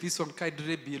project this one,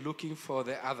 kindly be looking for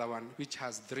the other one, which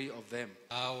has 3 of them.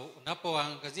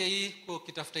 Unapoangazia hii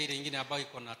kitafuta ile nyingine ambayo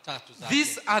iko na 3 zake.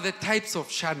 These are the types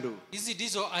of shandu. Hizi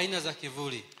ndizo aina za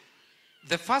kivuli.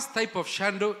 The first type of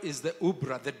shandu is the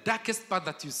ubra, the darkest part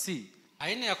that you see.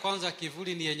 Aina ya kwanza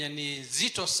kivuli ni yenye ni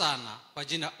zito sana kwa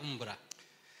jina umbra.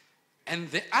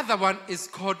 And the other one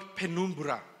is called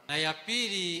penumbra. Na ya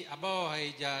pili ambayo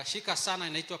haijashika sana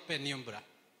inaitwa penumbra.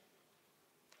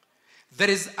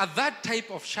 There is a third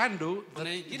type of shandu that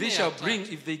they shall bring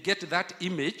if they get that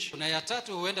image. Kuna ya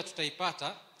tatu huenda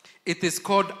tutaipata. It is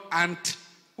called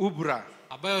ant-umbra.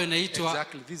 Ambayo inaitwa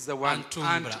exactly, this is the one.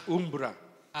 Ant-umbra.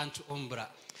 Ant-umbra.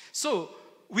 So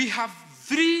we have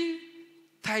 3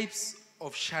 types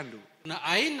of shandu. Kuna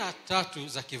aina 3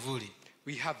 za kivuli.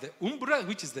 We have the umbra,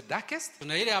 which is the darkest.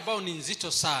 Kuna ile ambayo ni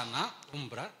nzito sana,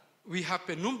 umbra. We have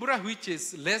penumbra, which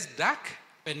is less dark.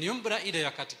 Penumbra ile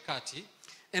ya katikati.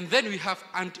 And then we have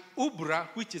ant-umbra,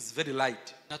 which is very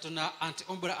light. Na tuna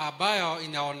ant-umbra ambayo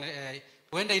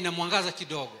huenda ina mwangaza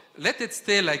kidogo. Let it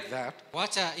stay like that.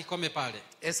 Wacha ikome pale.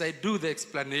 As I do the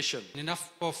explanation.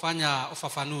 Ninapofanya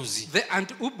ufafanuzi. The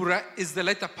ant-umbra is the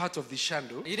lighter part of the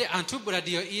shandu. Ile ant-umbra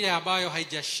ndio ile ambayo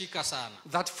haijashika sana.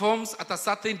 That forms at a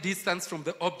certain distance from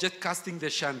the object casting the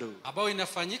shandu. Ambayo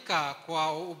inafanyika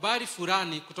kwa ubali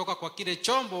fulani kutoka kwa kile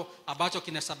chombo ambacho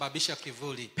kinasababisha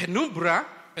kivuli. Penumbra,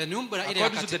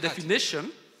 according to the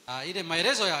definition, ile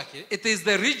maelezo yake, it is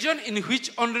the region in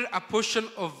which only a portion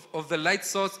of the light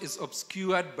source is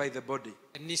obscured by the body.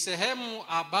 Ni sehemu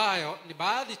ambayo ni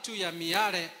baadhi tu ya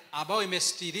miale ambayo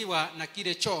imestiriwa na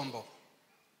kile chombo.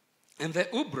 And the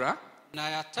umbra, na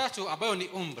ya tatu ambayo ni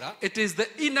umbra, it is the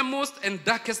innermost and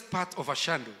darkest part of a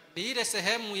shandu. Ni ile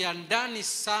sehemu ya ndani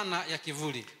sana ya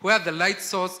kivuli. Where the light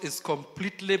source is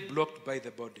completely blocked by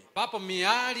the body. Papo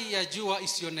miali ya jua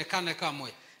isionekane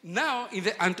kamwe. Now in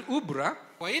the ant-umbra,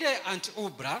 kwa ile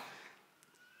ant-umbra,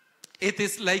 it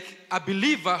is like a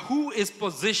believer who is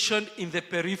positioned in the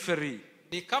periphery.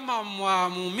 Ni kama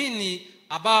muumini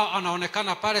ambao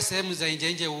anaonekana pale sehemu za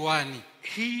nje uani.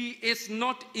 He is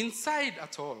not inside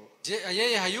at all.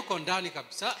 Yeye hayuko ndani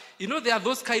kabisa. You know, there are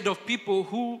those kind of people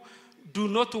who do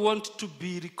not want to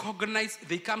be recognized.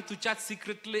 They come to church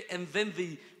secretly and then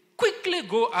they quickly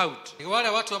go out. Ni wale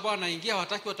watu ambao wanaingia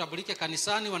wataki watambulike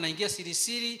kanisani, wanaingia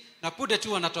siri na punde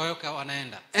tu wanatoweka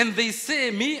wanaenda. And they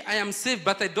say, me, I am saved,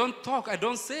 but I don't talk, I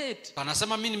don't say it.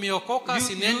 Wanasema mimi nimeokoka,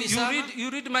 sineni sana. You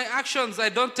read my actions, I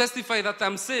don't testify that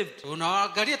I'm saved.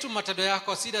 Unaangalia tu matendo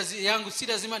yako, yangu si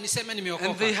lazima niseme nimeokoka.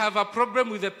 And they have a problem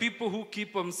with the people who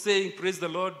keep on saying, praise the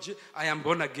Lord, I am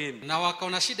born again. Na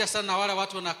wakaona shida sana wale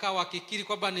watu wanakaa wakikiri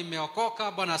kwamba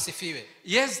nimeokoka, Bwana asifiwe.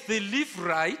 Yes, they live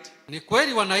right. Ni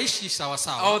kweli wanaishi sawa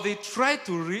sawa. Or they try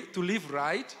to live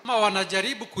right. Ama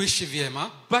wanajaribu kuishi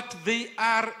vyema. But they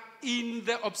are in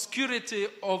the obscurity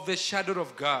of the shadow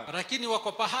of God. Lakini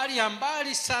wako pahali ya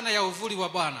mbali sana ya uvuli wa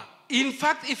Bwana. In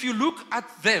fact, if you look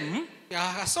at them,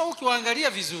 hasa ukiwaangalia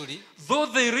vizuri,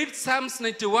 though they read Psalms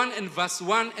 91 and verse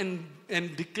 1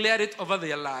 and declare it over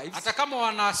their lives, hata kama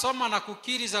wanasoma na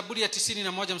kukiri Zaburi ya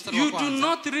 91 mstari wa kwanza, you do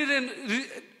not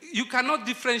you cannot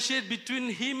differentiate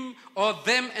between him or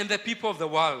them and the people of the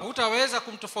world. Hutaweza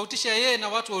kumtofautisha yeye na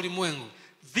watu wa ulimwengu.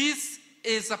 This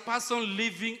is a person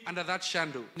living under that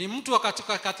shadow. Ni mtu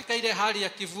katika ile hali ya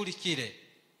kivuli kile.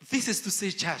 This is to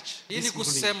say church. Hii ni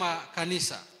kusema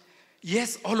kanisa.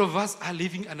 Yes, all of us are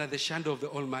living under the shadow of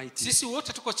the Almighty. Sisi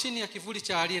wote tuko chini ya kivuli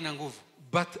cha aliye na nguvu.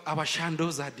 But our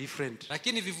shadows are different.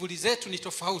 Lakini vivuli zetu ni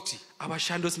tofauti. Our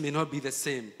shadows may not be the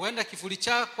same. Huenda kivuli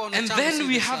chako na And changu then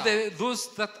we si have those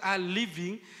that are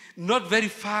living not very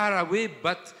far away,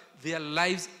 but their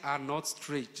lives are not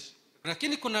straight.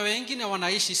 Lakini kuna wengine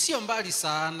wanaishi sio mbali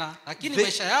sana, lakini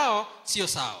maisha yao sio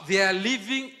sawa. They are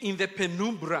living in the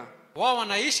penumbra. Wao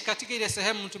wanaishi katika ile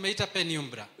sehemu tumeita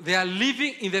penumbra. They are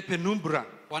living in the penumbra.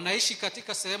 Wanaishi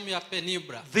katika sehemu ya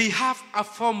penumbra. They have a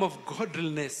form of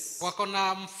godliness. Wako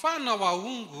na mfano wa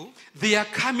uungu. They are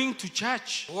coming to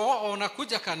church. Wao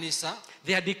wanakuja kanisa.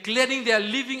 They are declaring they are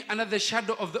living under the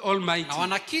shadow of the Almighty. Na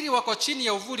wanakiri wako chini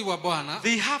ya uvuli wa Bwana.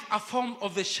 They have a form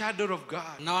of the shadow of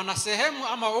God. Na wana sehemu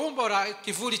ama umbo la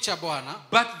kivuli cha Bwana.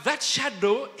 But that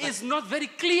shadow is not very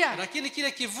clear. Lakini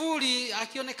kile kivuli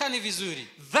hakionekani vizuri.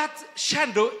 That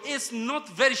shadow is not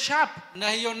very sharp. Na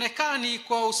haionekani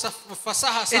kwa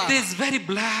ufasaha sana. It is very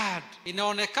blurred.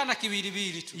 Inaonekana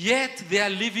kiwiliwili tu. Yet they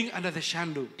are living under the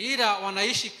shadow. Ila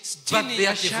wanaishi But chini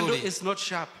ya their shadow kivuli. is not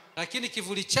sharp. Lakini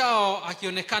kivuli chao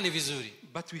hakionekani vizuri.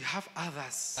 But we have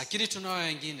others Lakini tunao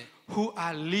wengine who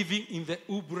are living in the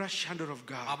ubra shadow of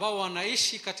God. ambao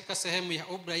wanaishi katika sehemu ya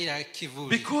ubra ile ya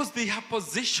kivuli. Because they have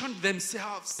positioned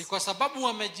themselves Ni kwa sababu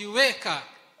wamejiweka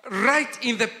right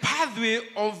in the pathway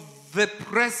of the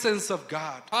presence of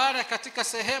God. pale katika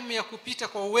sehemu ya kupita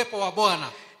kwa uwepo wa Bwana.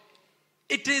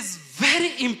 It is very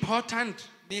important.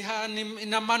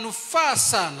 Ina manufaa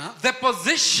sana. The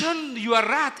position you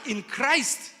are at in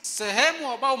Christ.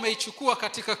 Sehemu ambao umeichukua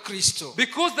katika Kristo.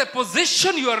 Because the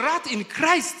position you are at in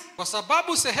Christ kwa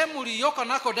sababu sehemu uliyoko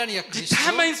nako ndani ya Kristo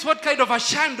determines what kind of a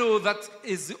shadow that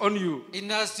is on you.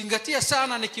 Inazingatia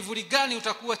sana ni kivuli gani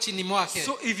utakuwa chini mwake.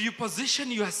 So if you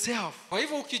position yourself kwa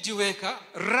hivyo ukijiweka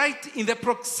right in the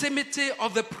proximity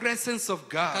of the presence of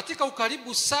God, katika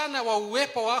ukaribu sana wa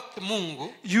uwepo wa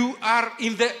Mungu, you are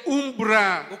in the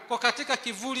umbra. Uko katika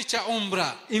kivuli cha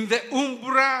umbra. In the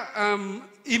umbra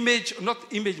image, not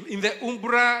image, in the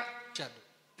umbra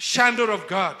shadow of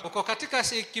God. Uko katika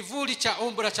kivuli cha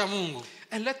umbra cha Mungu.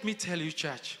 And let me tell you,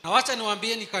 church, na wacha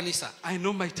niwaambieni kanisa, I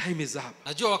know my time is up.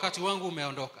 najua wakati wangu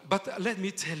umeondoka. But let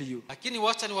me tell you, lakini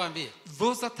wacha niwaambie,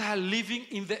 those that are living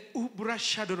in the umbra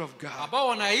shadow of God, ambao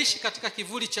wanaishi katika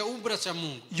kivuli cha umbra cha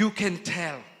Mungu, you can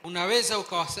tell. Unaweza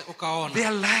ukaona.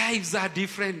 Their lives are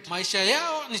different. Maisha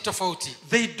yao ni tofauti.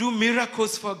 They do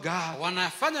miracles for God.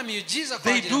 Wanafanya miujiza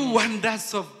kwa They do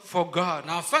wonders for God.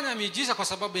 Na wafanya miujiza kwa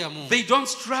sababu ya Mungu. They don't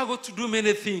struggle to do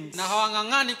many things. Na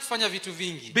hawang'ang'ani kufanya vitu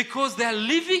vingi. Because they are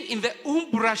living in the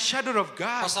umbra shadow of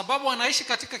God. Kwa sababu wanaishi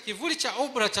katika kivuli cha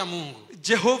umbra cha Mungu.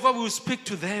 Jehovah will speak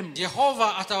to them.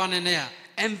 Jehova atawanenea.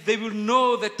 And they will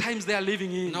know the times they are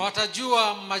living in. Na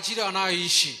watajua majira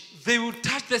wanayoishi. They will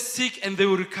touch the sick and they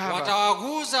will recover.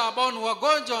 Watawaguza ambao ni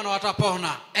wagonjwa na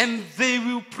watapona. And they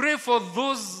will pray for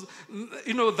those,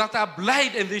 that are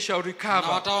blind and they shall recover.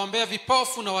 Na wataombea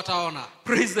vipofu na wataona.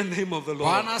 Praise the name of the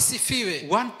Lord. Bwana asifiwe.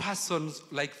 One person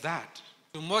like that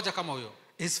mmoja kama huyo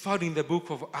is found in the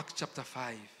book of Acts chapter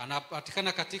 5.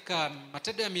 Anapatikana katika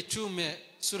Matendo ya Mitume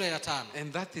sura ya 5.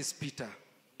 And that is Peter.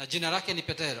 Na jina lake ni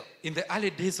Petero. In the early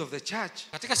days of the church,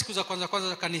 katika siku za kwanza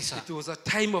za kanisa, it was a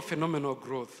time of phenomenal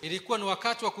growth. Ilikuwa ni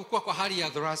wakati wa kukua kwa hali ya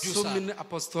juu sana. There are so many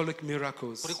apostolic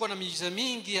miracles. Kulikuwa na miujiza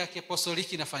mingi ya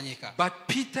apostoliki inafanyika. But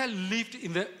Peter lived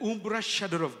in the umbra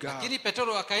shadow of God. Lakini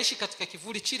Petero akaishi katika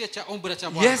kivuli chile cha umbra cha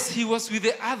Bwana. Yes, he was with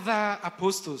the other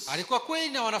apostles. Alikuwa kweli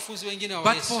na wanafunzi wengine wa Yesu.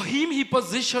 But Yesu. for him he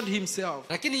positioned himself.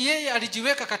 Lakini yeye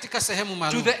alijiweka katika sehemu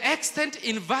maalum. To the extent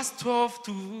in verse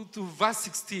 12 to verse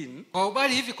 16. Kwa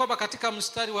ubali hivi kwamba katika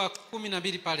mstari wa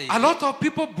 12 pale hivi. A lot of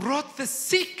people brought the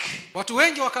sick. Watu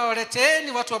wengi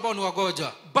wakawaleteeni watu ambao ni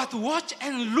wagonjwa. But watch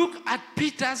and look at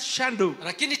Peter's shadow.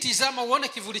 Lakini tizama uone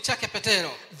kivuli chake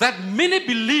Petero. That many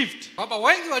believed. Kwamba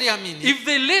wengi waliamini. If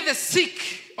they lay the sick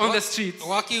on the streets.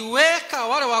 Wakiweka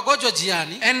wale wagonjwa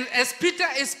jiani. And as Peter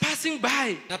is passing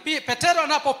by. Na pia Petero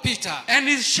anapopita. And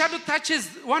his shadow touches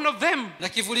one of them. Na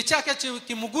kivuli chake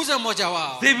kimguza mmoja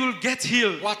wao. They will get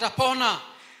healed. Watapona.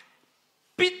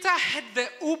 Peter had the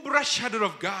umbra shadow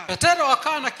of God. Petero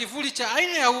akawa na kivuli cha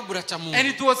aina ya umbra cha Mungu. And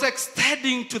it was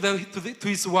extending to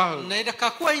his world. Na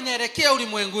ikakuwa inaelekea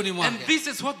ulimwenguni mwake. And this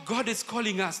is what God is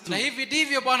calling us to. Na hivi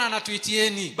ndivyo Bwana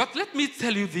anatuitieni. But let me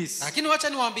tell you this. Lakini wacha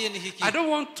niwaambieni hiki. I don't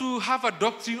want to have a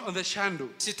doctrine on the shadow.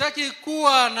 Sitaki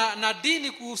kuwa na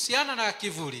dini kuhusiana na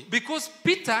kivuli. Because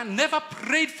Peter never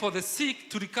prayed for the sick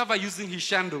to recover using his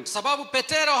shadow. Sababu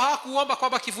Petero hakuomba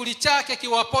kwamba kivuli chake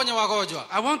kiwaponya wagonjwa.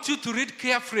 I want you to read carefully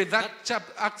carefully that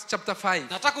Acts chapter 5.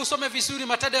 Nataka usome vizuri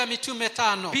Matendo ya Mitume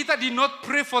 5. Peter did not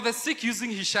pray for the sick using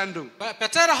his shadow.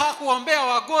 Petero hakuombea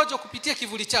wagonjwa kupitia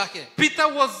kivuli chake. Peter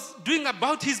was doing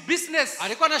about his business.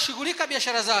 Alikuwa anashughulika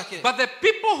biashara zake. But the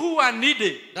people who were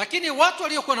needy, lakini watu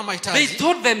waliokuwa na mahitaji, they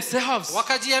told themselves,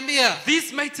 wakajiambia,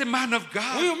 this mighty man of God,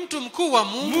 huyu mtu mkuu wa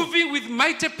Mungu, moving with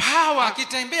mighty power,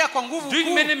 akitembea kwa nguvu kuu,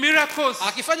 doing many miracles,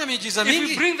 akifanya miujiza if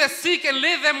mingi, we bring the sick and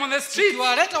lay them on the street,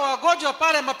 tuwaleta wagonjwa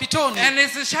pale mapitoni, and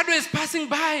as the shadow is passing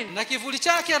by, na kivuli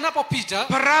chake anapopita,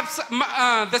 perhaps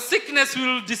the sickness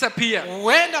will disappear.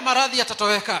 huenda maradhi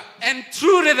yatatoweka. And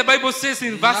truly the Bible says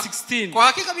in verse 16 kwa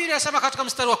hakika Biblia inasema katika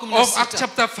mstari wa of Acts 16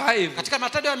 chapter 5, katika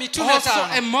Matendo ya Mitume also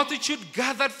 5, a multitude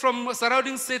gathered from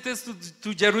surrounding cities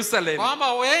to Jerusalem,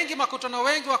 kwamba wengi, makutano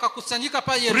wengi wakakusanyika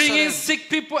pale bringing Yerusalemu, sick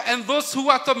people and those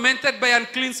who are tormented by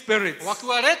unclean spirits,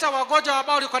 wakiwaleta wagonjwa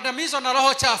ambao walikandamizwa na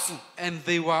roho chafu, and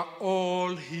they were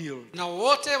all healed. na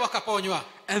wote wakaponywa.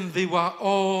 And they were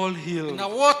all healed. Na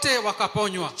wote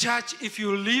wakaponywa. Church, if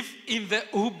you live in the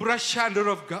Ubra shadow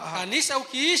of God, kanisa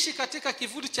ukiishi katika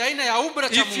kivuli cha aina ya umbra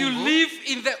cha Mungu, if you live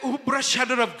in the Ubra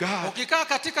shadow of God, ukikaa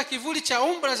katika kivuli cha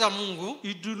umbra za Mungu,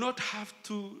 you do not have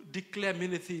to declare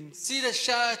many things. si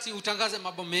sharti utangaze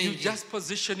mambo You mengi, just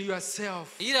position yourself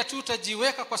ila tu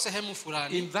utajiweka kwa sehemu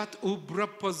fulani in that Ubra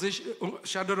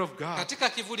shadow of God. katika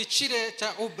kivuli chile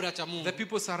cha umbra cha Mungu. The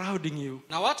people surrounding you,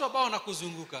 Na watu ambao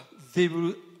wanakuzunguka, they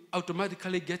will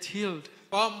automatically get healed.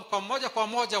 kwa moja kwa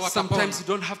moja Sometimes watapona. you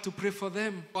don't have to pray for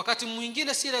them. Wakati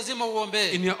mwingine si lazima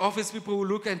uombee. In your office, people will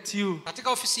look at you. Katika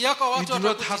ofisi yako You watu do not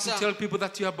have to watakutazama. tell people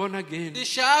that you are born again. Ni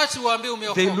sharti uambie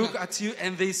They look umeokoka. at you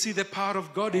and they see the power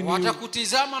of God in you,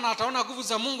 Watakutizama na wataona nguvu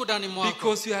za Mungu ndani mwako,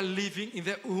 because you are living in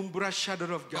the Umbra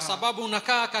shadow of kwa God. sababu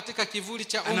unakaa katika kivuli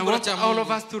cha And I umbra want cha all of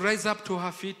Mungu. us to rise up to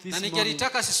our feet this Na morning.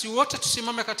 ningelitaka sisi wote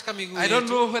tusimame katika miguu I don't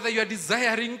yetu. know whether you are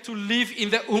desiring to live in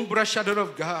the Umbra shadow of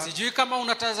God. Sijui kama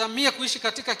unatazamia kuishi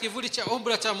katika kivuli cha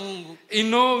umbra cha Mungu. You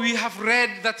know, we have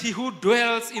read that he who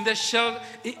dwells in the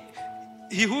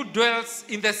he who dwells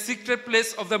in the secret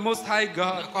place of the Most High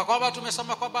God Kwa kwamba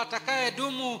tumesoma kwamba atakaye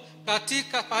dumu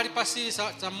katika pahali pasiri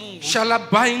cha Mungu shall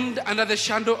abide under the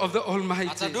shadow of the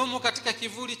Almighty. atadumu katika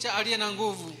kivuli cha aliye na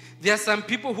nguvu. There are some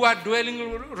people who are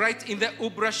dwelling right in the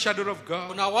Ubra shadow of God.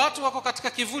 Kuna watu wako katika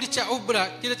kivuli cha umbra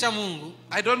kile cha Mungu.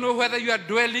 I don't know whether you are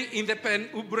dwelling in the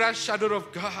Ubra shadow of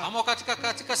God. Ama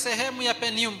katika sehemu ya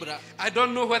penumbra. I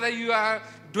don't know whether you are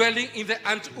dwelling in the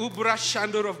anti-Ubra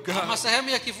shadow of Ama God. sehemu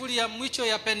ya kivuli ya mwisho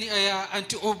ya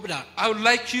anti-ubra. I would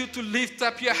like you to lift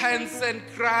up your hands and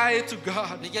cry to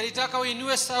God, Ningelitaka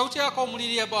uinue sauti yako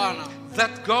umlilie Bwana,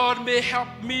 that God may help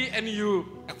me and you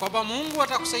kwamba Mungu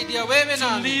atakusaidia wewe to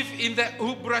nami live in the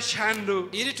Ubra shadow,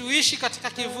 ili tuishi katika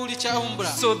kivuli cha umbra,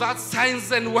 so that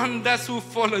signs and wonders will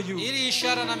follow you. ili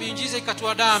ishara na miujiza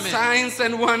ikatuandame. Signs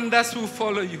and wonders will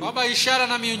follow you. Kwamba ishara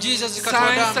na miujiza Signs and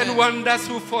zikatuandame. wonders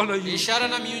will follow you. Ishara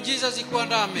na miujiza You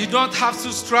zikuandame. don't have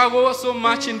to struggle so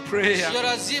much in prayer, Sio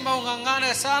lazima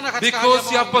ungangane sana katika hali because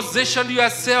you ya have maombi, positioned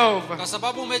yourself kwa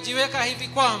sababu umejiweka hivi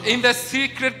kwamba in the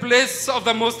secret place of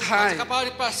the Most High, katika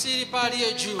pahali pasiri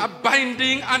paliye juu,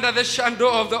 abiding under the shadow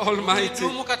of the Almighty.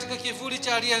 dumu katika kivuli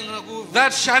cha aliye na nguvu.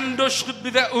 That shadow should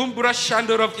be the Umbra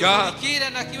shadow of Kivuli God. kile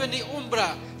na kiwe ni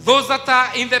umbra. Those that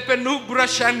are in the Penumbra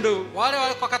shadow, Wale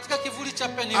walikuwa katika kivuli cha I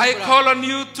penumbra, call on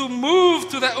you to move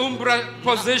to the Umbra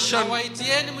position. na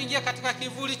waitieni mwingie katika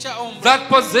kivuli cha umbra. That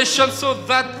position, so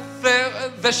that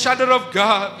the shadow of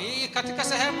God Hii katika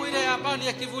sehemu ile ambayo ni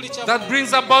ya kivuli cha that Mungu,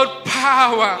 brings about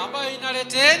power ambayo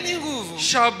inaleteni nguvu,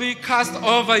 shall be cast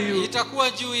over you, itakuwa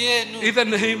juu yenu in the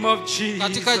name of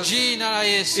katika Jesus. jina la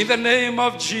Yesu. In the name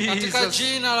of Katika Jesus.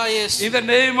 jina la Yesu. In the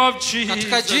name of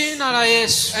Katika Jesus. jina la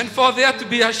Yesu. And for there to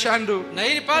be a shadow, Na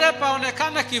ili pale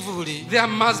paonekana kivuli, there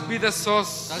must be the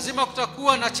source, lazima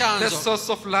kutakuwa na the chanzo.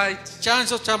 source of light.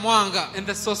 Chanzo cha mwanga. And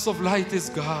the source of light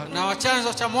is God. Na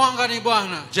chanzo cha mwanga ni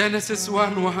Bwana. Genesis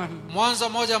 1:1. Mwanzo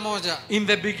 1:1. In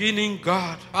the beginning,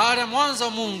 God. Pale mwanzo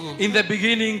Mungu. In the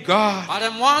beginning, God. Pale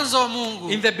mwanzo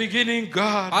Mungu. In the beginning,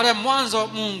 God. Pale mwanzo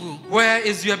Mungu. Where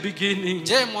is your beginning?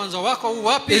 Je, mwanzo wako u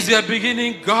wapi? Is your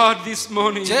beginning God this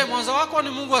morning? Je, mwanzo wako ni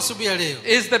Mungu asubuhi ya leo?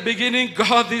 Is the beginning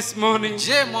God this morning?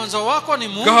 Je, mwanzo wako ni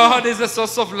Mungu? God is the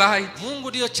source of light. Mungu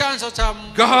ndio chanzo cha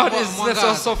God is the mwangaza.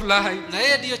 source of light. Na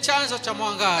yeye ndio chanzo cha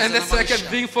mwangaza. And the na second maisha.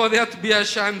 thing, for there to be a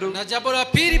shadow, Na jambo la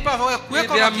pili pa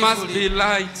kuwekwa there na must must be kivuli.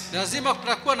 light. Lazima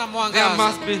kutakuwa na There mwangaza.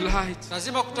 must be light.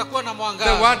 Lazima kutakuwa na The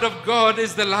mwangaza. word of God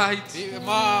is the light.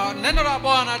 Neno la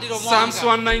Bwana ndilo Psalms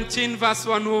mwanga. 119 verse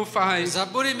 105.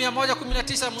 Zaburi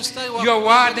 119 mstari wa Your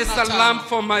word is a 105. lamp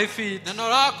for my feet, Neno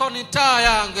lako ni taa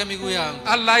yangu ya miguu yangu,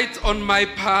 a light on my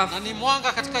path. na ni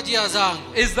mwanga katika njia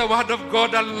zangu. Is the word of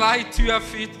God a light to your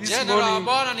feet this Neno la morning?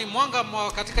 Bwana ni mwanga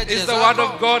katika njia Is zako. the word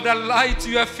of God a light to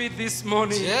your feet this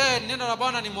morning? Je, neno la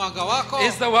Bwana ni mwanga wako?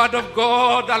 Is the word of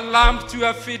God a lamp to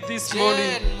your feet this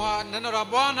morning? Je, neno la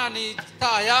Bwana ni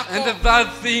taa yako? And the third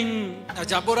thing Na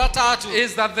jambo la tatu,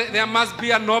 is that there must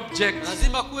be an object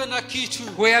lazima kuwe na kitu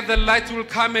where the light will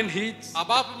come and hit.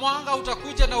 ambapo mwanga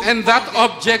utakuja na And that uponge.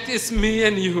 object is me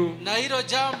and you. Na hilo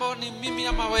jambo ni mimi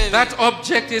ama wewe. That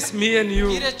object is me and you.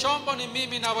 Kile chombo ni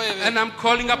mimi na wewe. And I'm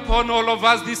calling upon all of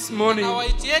us this morning, Na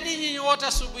waitieni nyinyi wote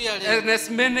asubuhi ya leo. and as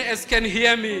many as can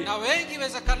hear me, Na wengi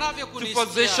wezekanavyo to kunisikia,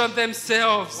 position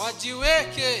themselves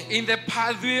wajiweke in the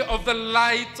pathway of the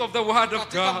light of the word of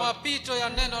katika God. mapito ya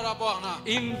neno la Bwana,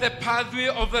 In the pathway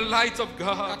of the light of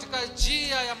God. katika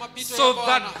njia ya mapito So ya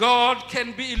Bwana, that God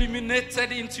can be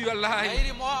illuminated into your na life.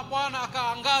 ili Bwana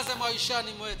akaangaze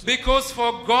maishani mwetu. Because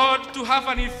for God to have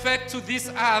an effect to this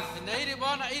earth, Na ili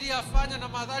Bwana ili afanye na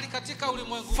madhari katika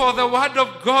ulimwengu, for the word of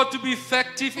God to be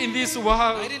effective in this na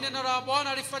world, ili neno la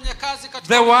Bwana lifanye kazi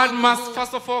katika the word ulimwengu must huu,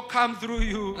 first of all come through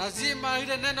you. lazima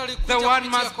ile neno The likuje word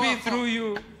kupitia must be kwako. through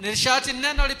you, Ni sharti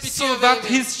neno lipitie so that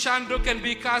wewe. his shadow can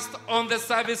be cast on the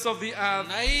surface of the earth.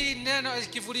 Na hii neno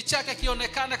kivuli chake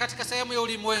kionekane katika sehemu ya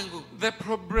ulimwengu. The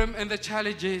problem and the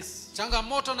challenges,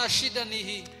 Changamoto na shida ni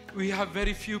hii, we have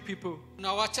very few people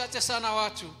na wachache sana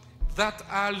watu that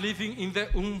are living in the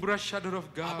umbra shadow of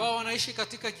God. ambao wanaishi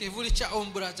katika kivuli cha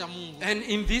umbra cha Mungu. And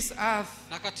in this earth,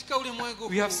 Na katika ulimwengu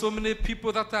we have huu, so many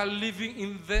people that are living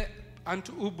in the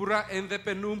Antubra and the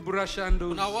Penumbra shadows,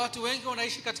 kuna watu wengi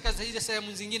wanaishi katika zile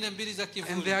sehemu zingine mbili za and they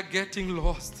kivuli are getting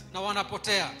lost. na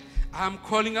wanapotea. I'm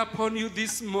calling upon you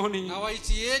this morning Na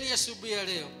waitieni asubuhi ya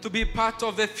leo to be part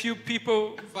of the few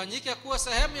people. fanyike kuwa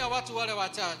sehemu ya watu wale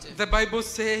wachache. The Bible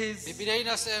says Biblia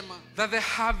inasema that the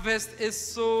harvest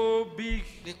is so big,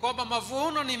 ni kwamba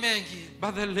mavuno ni mengi,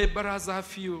 but the laborers are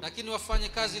few. lakini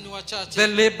wafanyakazi ni The wachache.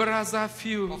 laborers are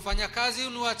few. Wafanyakazi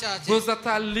ni wachache Those that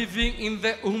are living in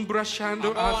the umbra shadow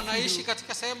ambao are wanaishi few.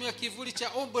 katika sehemu ya kivuli cha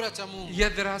umbra cha Mungu.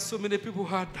 Yet there are so many people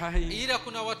who are dying. Ila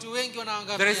kuna watu wengi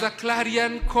There is a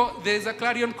wanaangamia.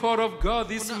 clarion call of God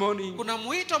this morning Kuna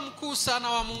mwito mkuu sana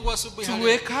wa Mungu asubuhi to ya leo,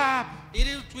 wake up,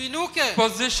 ili tuinuke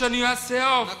position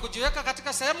yourself, na kujiweka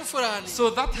katika sehemu fulani,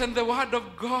 so that when the word of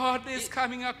God is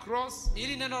coming across,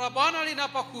 ili neno la Bwana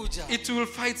linapokuja it will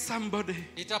find somebody.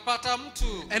 litapata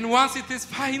mtu, And once it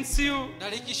finds you, na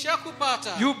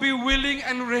likishakupata you'll be willing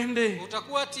and ready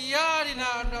utakuwa tayari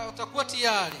na utakuwa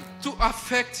tayari to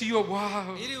affect your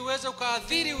world ili uweze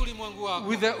ukaathiri ulimwengu wako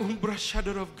with the umbra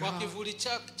shadow of kwa God. kivuli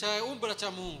cha umbra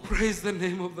cha Mungu. Praise the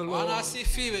name of the Bwana Lord.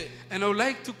 asifiwe. And I would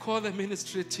like to call the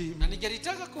ministry team, Na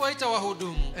ningelitaka kuwaita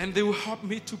wahudumu, and they will help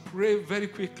me to pray very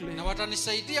quickly. na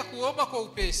watanisaidia kuomba kwa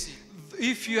upesi.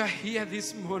 If you are here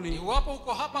this morning Iwapo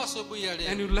uko hapa asubuhi ya and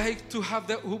leo you like to have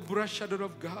the umbra shadow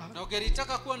of God, na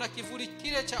ungelitaka kuwa na kivuli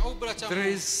kile cha umbra cha there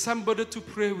Mungu, is somebody to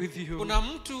pray with you. kuna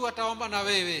mtu ataomba na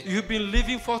wewe. You've been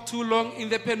living for too long in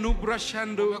the penumbra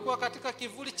shadow. Umekuwa katika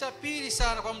kivuli cha pili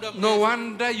sana kwa muda No mrefu,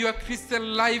 wonder your Christian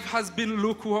life has been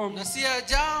lukewarm. na si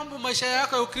ajabu maisha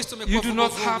yako ya Ukristo You yamekuwa do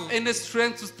not vuguvugu. have any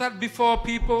strength to stand before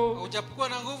people. Hujakuwa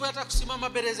na nguvu hata kusimama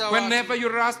mbele za Whenever watu.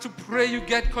 you're asked to pray, you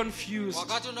get confused.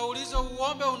 Wakati unaulizwa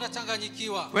uombe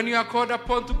unachanganyikiwa. When you are called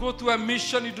upon to go to a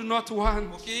mission you do not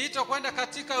want, Ukiitwa kwenda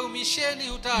katika umisheni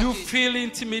you hutaki. feel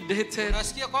intimidated.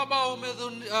 Unasikia kwamba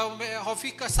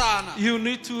umehofika sana. You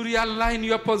need to realign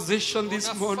your position this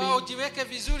Unafaa morning ujiweke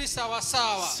vizuri sawa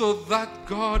sawa, so that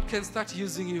God can start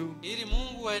using you. ili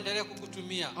Mungu aendelee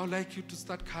kukutumia. I would like you to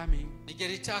start coming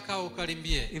Ningelitaka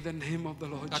ukarimbie in the name of the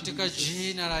Lord katika Jesus.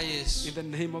 jina la Yesu, In the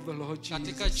name of the Lord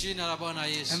katika Jesus. jina la Bwana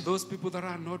And Yesu. those people that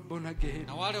are not born again,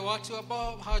 Na wale watu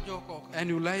ambao hawajaokoka, and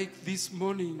you like this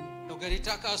morning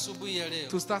ungelitaka asubuhi ya leo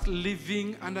to start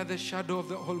living under the shadow of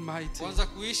the Almighty, kwanza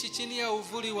kuishi chini ya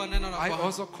uvuli wa neno la I Bwana,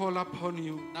 also call upon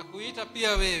you na kuita pia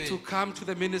to wewe come to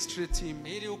the ministry team,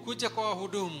 ili ukuje kwa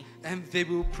wahudumu, and they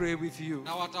will pray with you.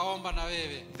 na wataomba na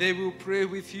wewe, They will pray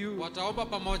with you wataomba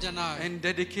pamoja nawe, and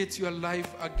dedicate your life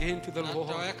again to the na Lord.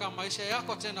 utaweka maisha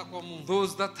yako tena kwa Mungu.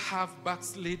 Those that have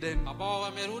backslidden, Ambao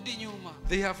wamerudi nyuma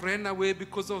they have ran away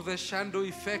because of the shadow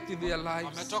effect in their lives.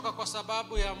 Wametoka kwa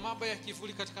sababu ya mambo ya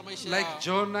kivuli katika maisha Like yao.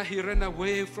 Jonah, he ran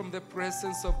away from the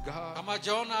presence of God. Kama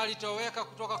Jonah alitoweka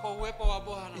kutoka kwa uwepo wa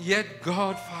Bwana. Yet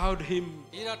God found him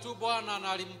Ila tu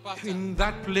Bwana alimpata. in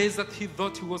that place that he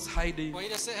thought he was hiding. Kwa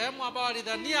ile sehemu ambayo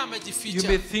alidhania amejificha. You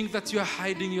may think that you are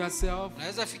hiding yourself.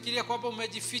 Naweza fikiria kwamba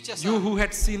umejificha You sana. who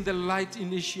had seen the light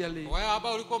initially, Wewe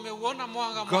ambao ulikuwa umeuona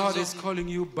mwanga God mwanzo. is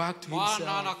calling you back to Bwana himself.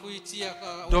 anakuitia.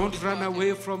 Don't run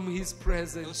away from his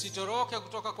presence. Usitoroke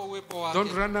kutoka kwa uwepo wake.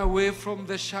 Don't run away from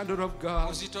the shadow of God.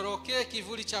 Usitoroke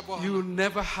kivuli cha Bwana. You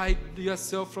never hide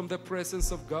yourself from the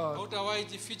presence of God. Hutawahi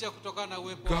jificha kutoka na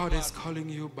uwepo wa God Bwana. is calling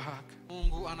you back.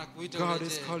 Mungu anakuita God is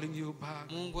urejee. calling you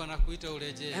back. Mungu anakuita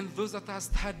urejee. And those that are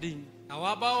studying, Na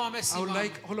wabao I would wamesimama.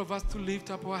 like all of us to lift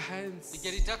up our hands.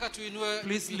 Ningelitaka tuinue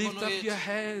Please lift mikono up yetu. your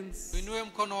hands. Tuinue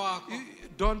mkono wako.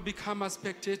 Don't become a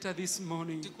spectator this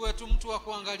morning. Tukue tu mtu wa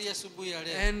kuangalia asubuhi ya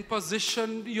leo. And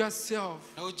position yourself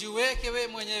Na ujiweke wewe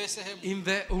mwenyewe sehemu. in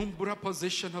the umbra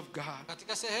position of God,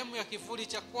 Katika sehemu ya kivuli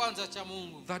cha kwanza cha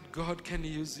Mungu. that God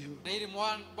can use you. Na ili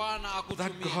Bwana That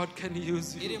akutumie. God can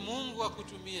use Ili you. Mungu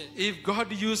akutumie. If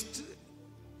God used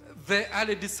the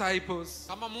early disciples,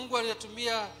 Kama Mungu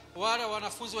alitumia wale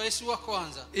wanafunzi wa Yesu wa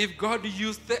kwanza. if God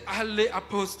used the early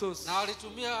apostles, Na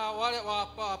alitumia wale wa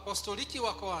apostoliki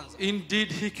wa kwanza.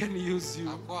 indeed He can use you.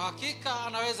 Kwa hakika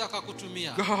anaweza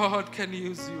akakutumia. God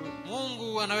can use you.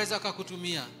 Mungu anaweza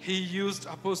akakutumia. He used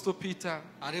Apostle Peter.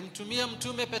 Alimtumia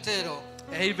mtume Petero.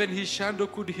 Even his shadow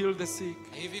could heal the sick.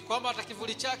 Hivi kwamba hata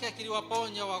kivuli chake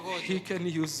kiliwaponya wagonjwa. He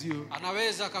can use you.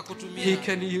 Anaweza akakutumia. He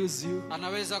can use you.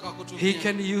 Anaweza He akakutumia.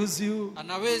 can use you.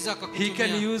 Anaweza He akakutumia.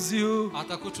 can use you.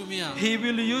 Atakutumia. He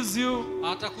will use you.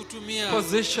 Atakutumia.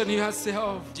 Position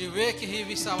yourself. Jiweke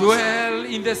hivi sawa. Dwell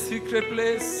in the secret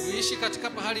place. Uishi katika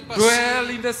pahali pa Dwell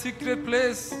siri. in the secret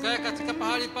place Ukae katika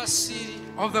pahali pa siri.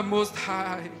 of the Most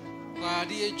High. Kwa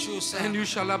aliye juu And sana. you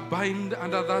shall abide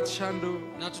under that shadow.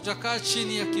 Na tutakaa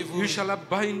chini ya You kivuli. shall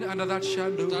abide under that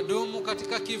shadow. Tutadumu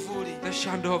katika kivuli. The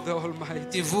shadow of the Almighty.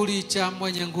 Kivuli cha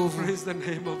mwenye nguvu. Praise the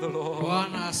name of the Lord.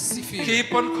 Bwana asifiwe.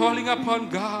 Keep on calling upon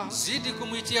God. Zidi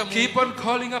kumuitia Mungu. Keep on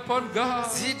calling upon God.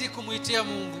 Zidi kumuitia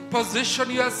Mungu.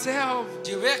 Position yourself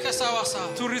Jiweke sawa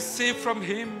sawa. to receive from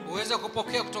Him. Uweze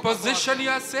kupokea kutoka kwake. Position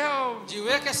yourself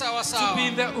Jiweke sawa to be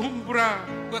in sawa. the umbra,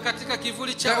 Kwa katika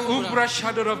kivuli the cha umbra. umbra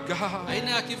shadow of God. Aina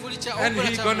ya kivuli cha And umbra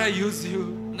He cha gonna Mungu. use you.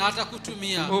 Na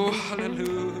atakutumia. Oh,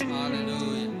 hallelujah.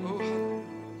 Hallelujah. Oh,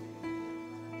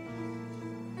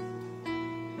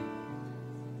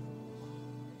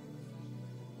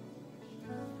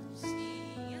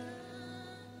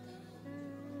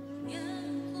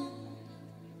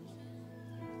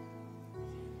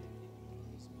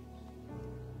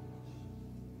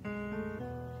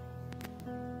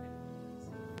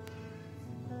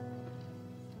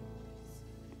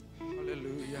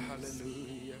 hallelujah,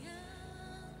 hallelujah.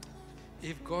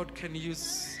 If God can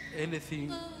use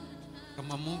anything,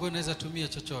 Kama Mungu anaweza tumia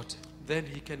chochote, then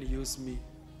He can use me.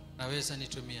 naweza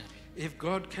nitumia. If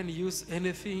God can use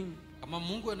anything Kama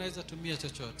Mungu anaweza tumia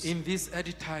chochote in these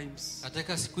early times,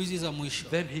 katika siku hizi za mwisho,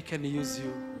 then He can use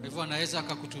you. hivyo anaweza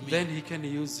akakutumia. Then He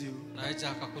can use you.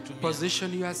 Anaweza akakutumia.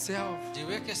 Position yourself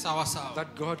Jiweke sawa sawa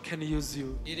that God can use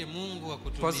you. ili Mungu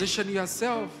akutumie. Position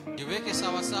yourself Jiweke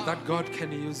sawa sawa that God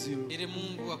can use you. ili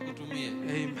Mungu akutumie.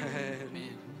 Amen.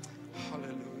 Amen.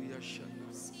 Hallelujah.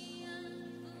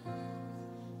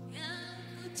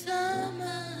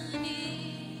 Tama